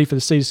 Well, Getting ready for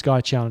the Sea to Sky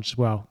Challenge as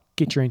well.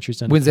 Get your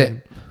entries in. When's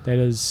that? That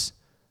is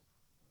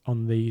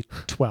on the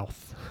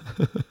 12th,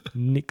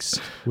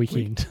 next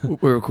weekend.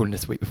 We're recording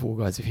this week before,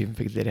 guys, if you haven't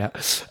figured that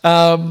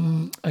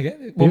out.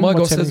 Okay. Well, my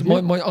goal what's says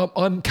happening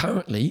I'm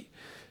currently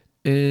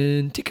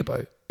in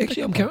Tekapo.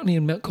 Actually, I'm currently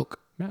in Mount Cook.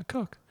 Mount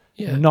Cook.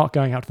 Yeah. We're not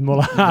going up to the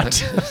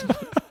Mullahart.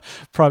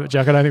 Private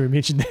joke. I don't think we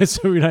mentioned that,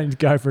 so we don't need to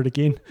go for it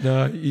again.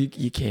 No,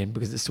 you can,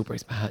 because it still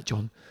breaks my heart,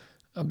 John.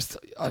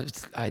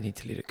 I need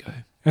to let it go.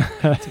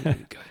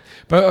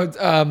 But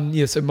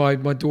so my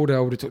daughter, I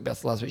would have talked about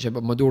this last week show,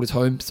 but my daughter's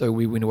home, so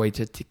we went away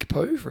to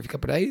Tekapo for a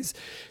couple of days,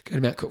 go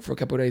to Mount Cook for a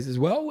couple of days as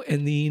well,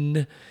 and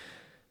then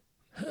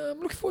I'm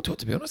looking forward to it,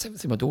 to be honest. I haven't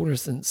seen my daughter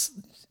since,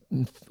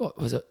 what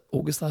was it,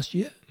 August last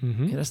year?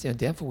 Mm-hmm. And that's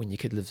down for when your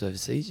kid lives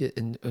overseas.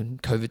 In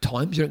COVID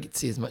times, you don't get to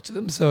see as much of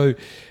them, so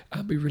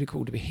it'd be really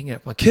cool to be hanging out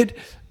with my kid.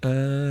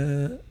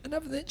 And other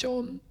than that,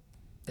 John,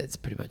 that's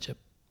pretty much it.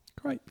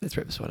 Great. Let's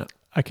wrap this one up.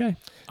 Okay.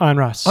 Iron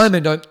Russ. I'm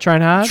Endo.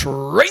 Train hard.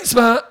 Train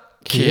smart.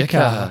 Kia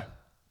kaha.